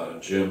Davos,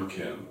 Jim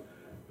Kim,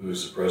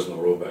 who's the president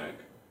of the World Bank,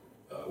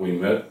 we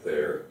met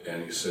there,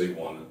 and he said he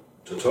wanted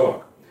to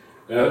talk.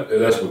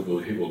 And that's what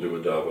people do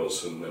at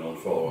Davos, and they don't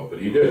follow up, but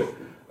he did.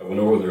 I went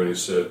over there, and he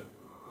said,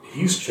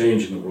 he's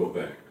changing the World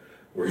Bank,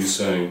 where he's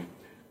saying,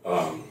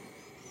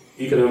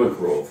 economic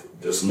growth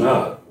does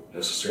not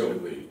necessarily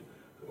lead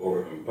to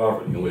overcoming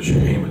poverty unless you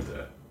aim at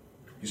that.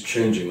 He's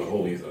changing the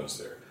whole ethos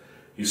there.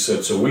 He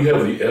said, so we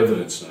have the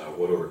evidence now of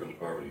what overcomes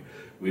poverty.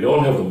 We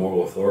don't have the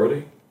moral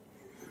authority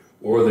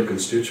or the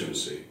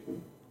constituency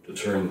to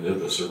turn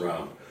this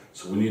around.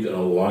 So we need an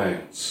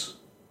alliance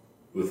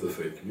with the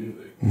faith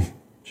community.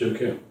 Jim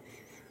Kim,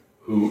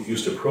 who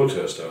used to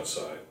protest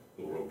outside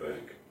the World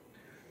Bank,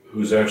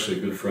 who's actually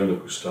a good friend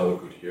of Gustavo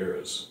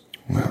Gutierrez,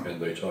 and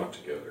they talk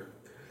together.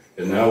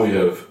 And now we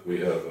have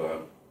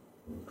an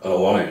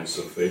alliance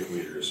of faith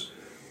leaders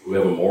who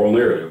have a moral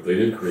narrative they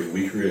didn't create,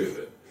 we created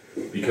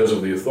it, because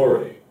of the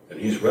authority. And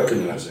he's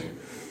recognizing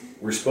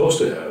we're supposed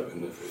to have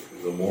in the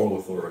faith the moral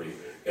authority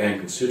and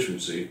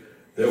constituency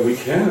that we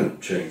can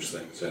change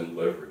things and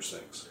leverage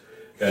things.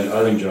 And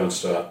I think John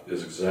Stott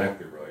is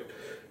exactly right.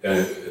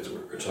 And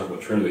we're talking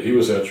about Trinity. He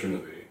was at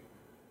Trinity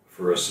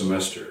for a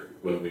semester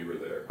when we were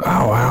there.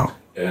 Oh, wow.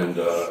 And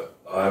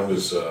I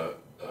was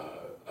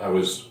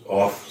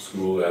off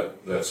school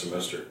that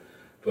semester,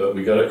 but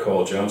we got a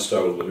call. John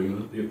Stott was living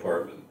in the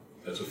apartment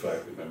as a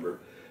faculty member.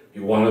 He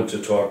wanted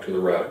to talk to the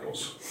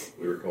radicals.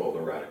 We were called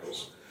the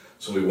radicals.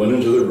 So we went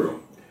into the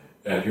room,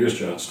 and here's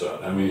John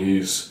Stott. I mean,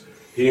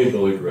 he and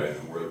Billy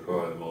Graham were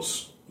probably the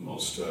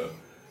most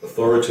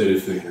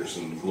authoritative figures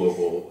in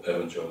global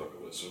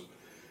evangelicalism.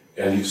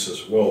 And he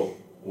says, well,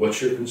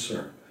 what's your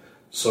concern?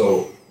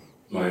 So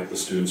the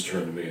students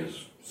turned to me, and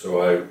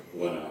so I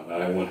went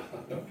on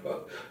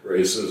about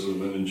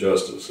racism and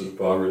injustice and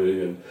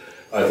poverty, and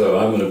I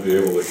thought, I'm going to be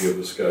able to give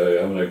this guy,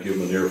 I'm going to give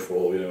him an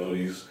earful,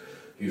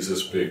 he's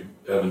this big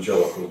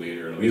evangelical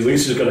leader, and at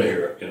least he's going to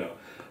hear it,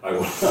 I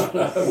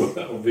went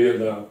on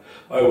Vietnam,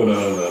 I went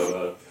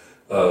on,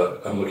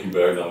 I'm looking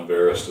back and I'm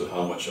embarrassed at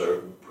how much I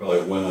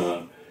probably went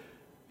on.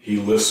 He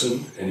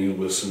listened,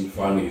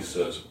 finally he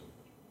says,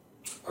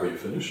 are you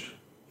finished?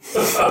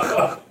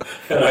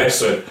 And I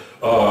said,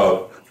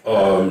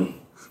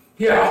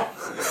 yeah.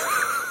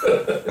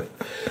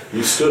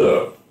 He stood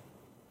up,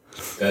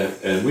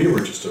 and we were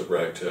just a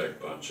ragtag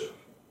bunch of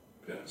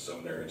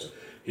seminarians.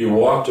 He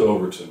walked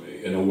over to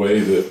me in a way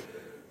that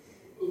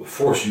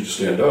forced you to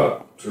stand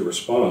up to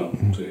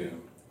respond to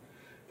him.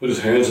 Put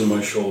his hands on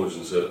my shoulders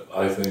and said,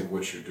 I think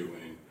what you're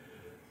doing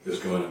is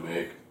going to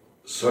make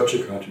such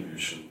a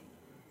contribution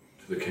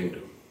to the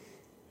kingdom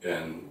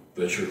and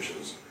the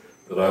churches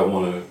that I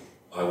want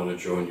to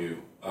join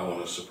you. I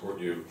want to support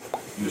you.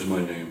 Use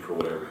my name for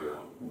whatever you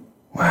want.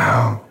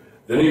 Wow.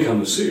 Then he'd come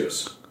to see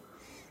us,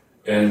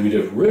 and we'd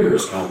have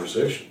rigorous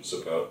conversations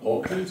about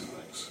all kinds of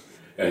things.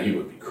 And he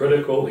would be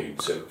critical,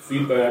 he'd send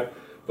feedback,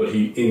 but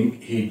he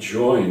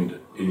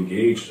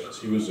engaged us.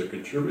 He was a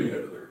contributing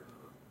editor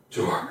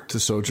to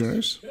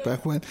Sojourners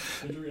back when?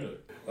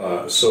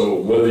 So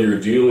whether you're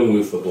dealing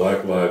with the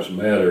Black Lives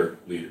Matter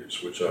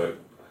leaders, which I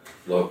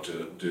love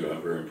to do,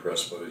 I'm very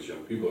impressed by these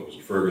young people. I was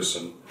in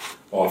Ferguson,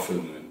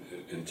 often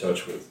in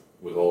touch with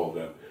all of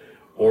them.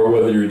 Or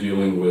whether you're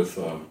dealing with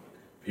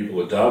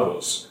people at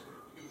Davos,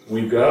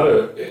 we've got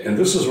to, and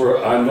this is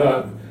where I'm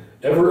not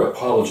ever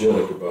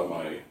apologetic about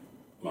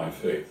my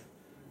faith.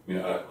 I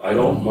mean, I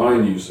don't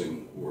mind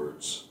using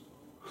words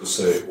to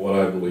say what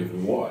I believe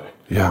and why.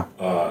 Yeah.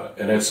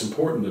 And it's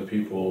important that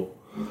people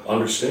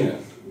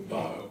understand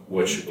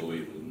what you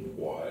believe and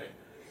why.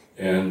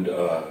 And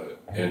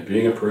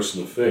being a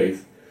person of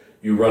faith,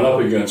 you run up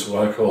against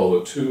what I call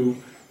the two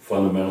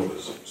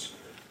fundamentalisms.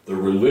 The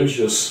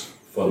religious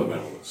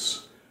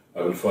fundamentalists.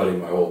 I've been fighting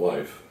my whole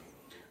life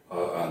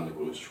on the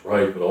religious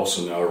right, but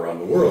also now around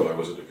the world. I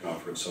was at a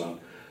conference on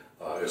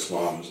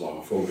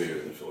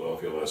Islamophobia in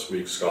Philadelphia last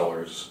week,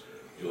 scholars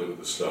dealing with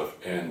this stuff,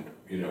 and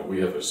we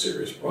have a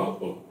serious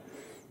problem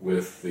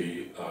with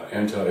the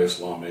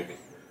anti-Islamic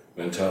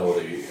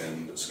mentality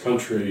in this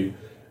country,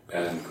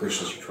 and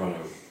Christians are trying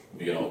to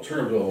be an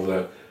alternative to all of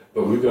that,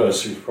 but we've got a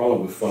serious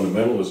problem with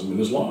fundamentalism in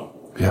Islam,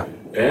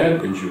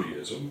 and in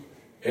Judaism,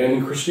 and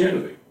in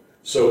Christianity.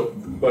 So,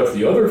 but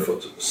the other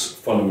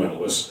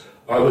fundamentalists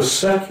are the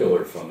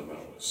secular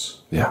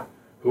fundamentalists,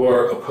 who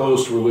are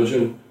opposed to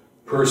religion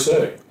per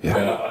se.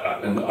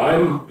 And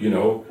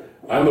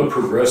I'm a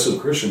progressive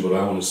Christian, but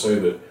I want to say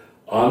that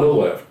on the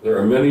left, there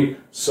are many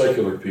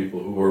secular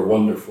people who are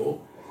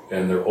wonderful,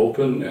 and they're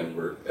open, and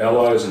we're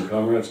allies and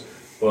comrades,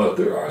 but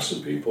there are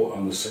some people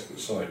on the secular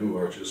side who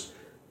are just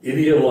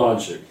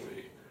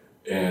ideologically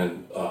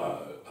and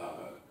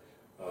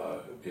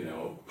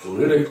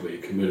politically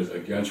committed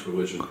against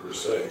religion per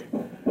se,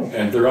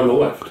 and they're on the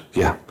left.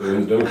 Yeah. They're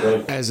in the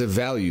Democratic. As a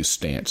value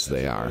stance,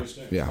 they are.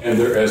 Yeah. And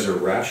they're as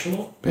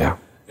irrational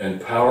and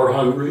power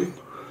hungry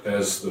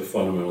as the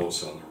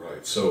fundamentalists on the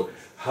right. So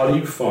how do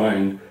you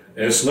find?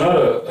 And it's not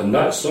a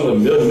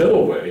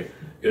middle way.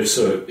 It's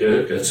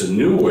a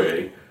new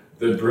way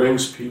that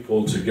brings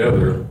people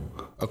together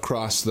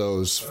across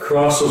those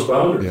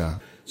boundaries. Yeah.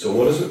 So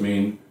what does it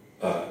mean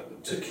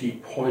to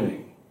keep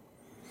pointing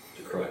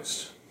to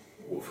Christ?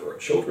 Well, for our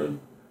children,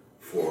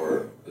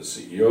 for the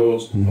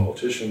CEOs, the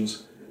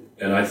politicians,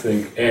 and I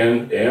think,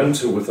 and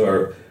with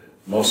our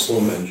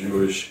Muslim and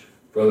Jewish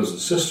brothers and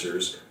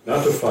sisters,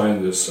 not to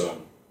find this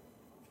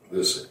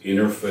this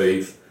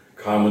interfaith,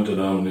 common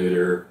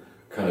denominator,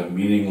 kind of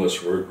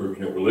meaningless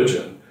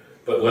religion,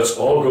 but let's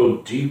all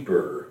go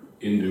deeper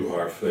into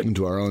our faith,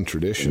 into our own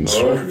traditions,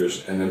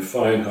 and then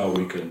find how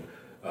we can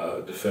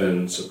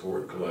defend,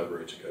 support, and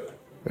collaborate together.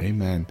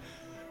 Amen.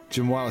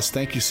 Jim Wallis,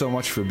 thank you so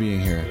much for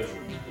being here.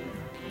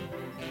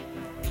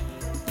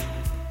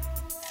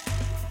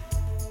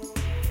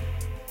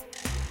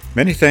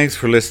 Many thanks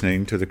for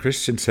listening to the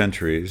Christian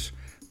Century's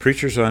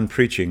Preachers on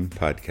Preaching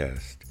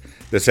podcast.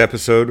 This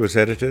episode was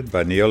edited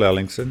by Neil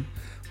Ellingson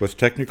with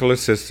technical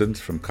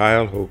assistance from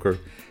Kyle Hoker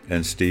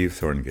and Steve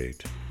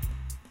Thorngate.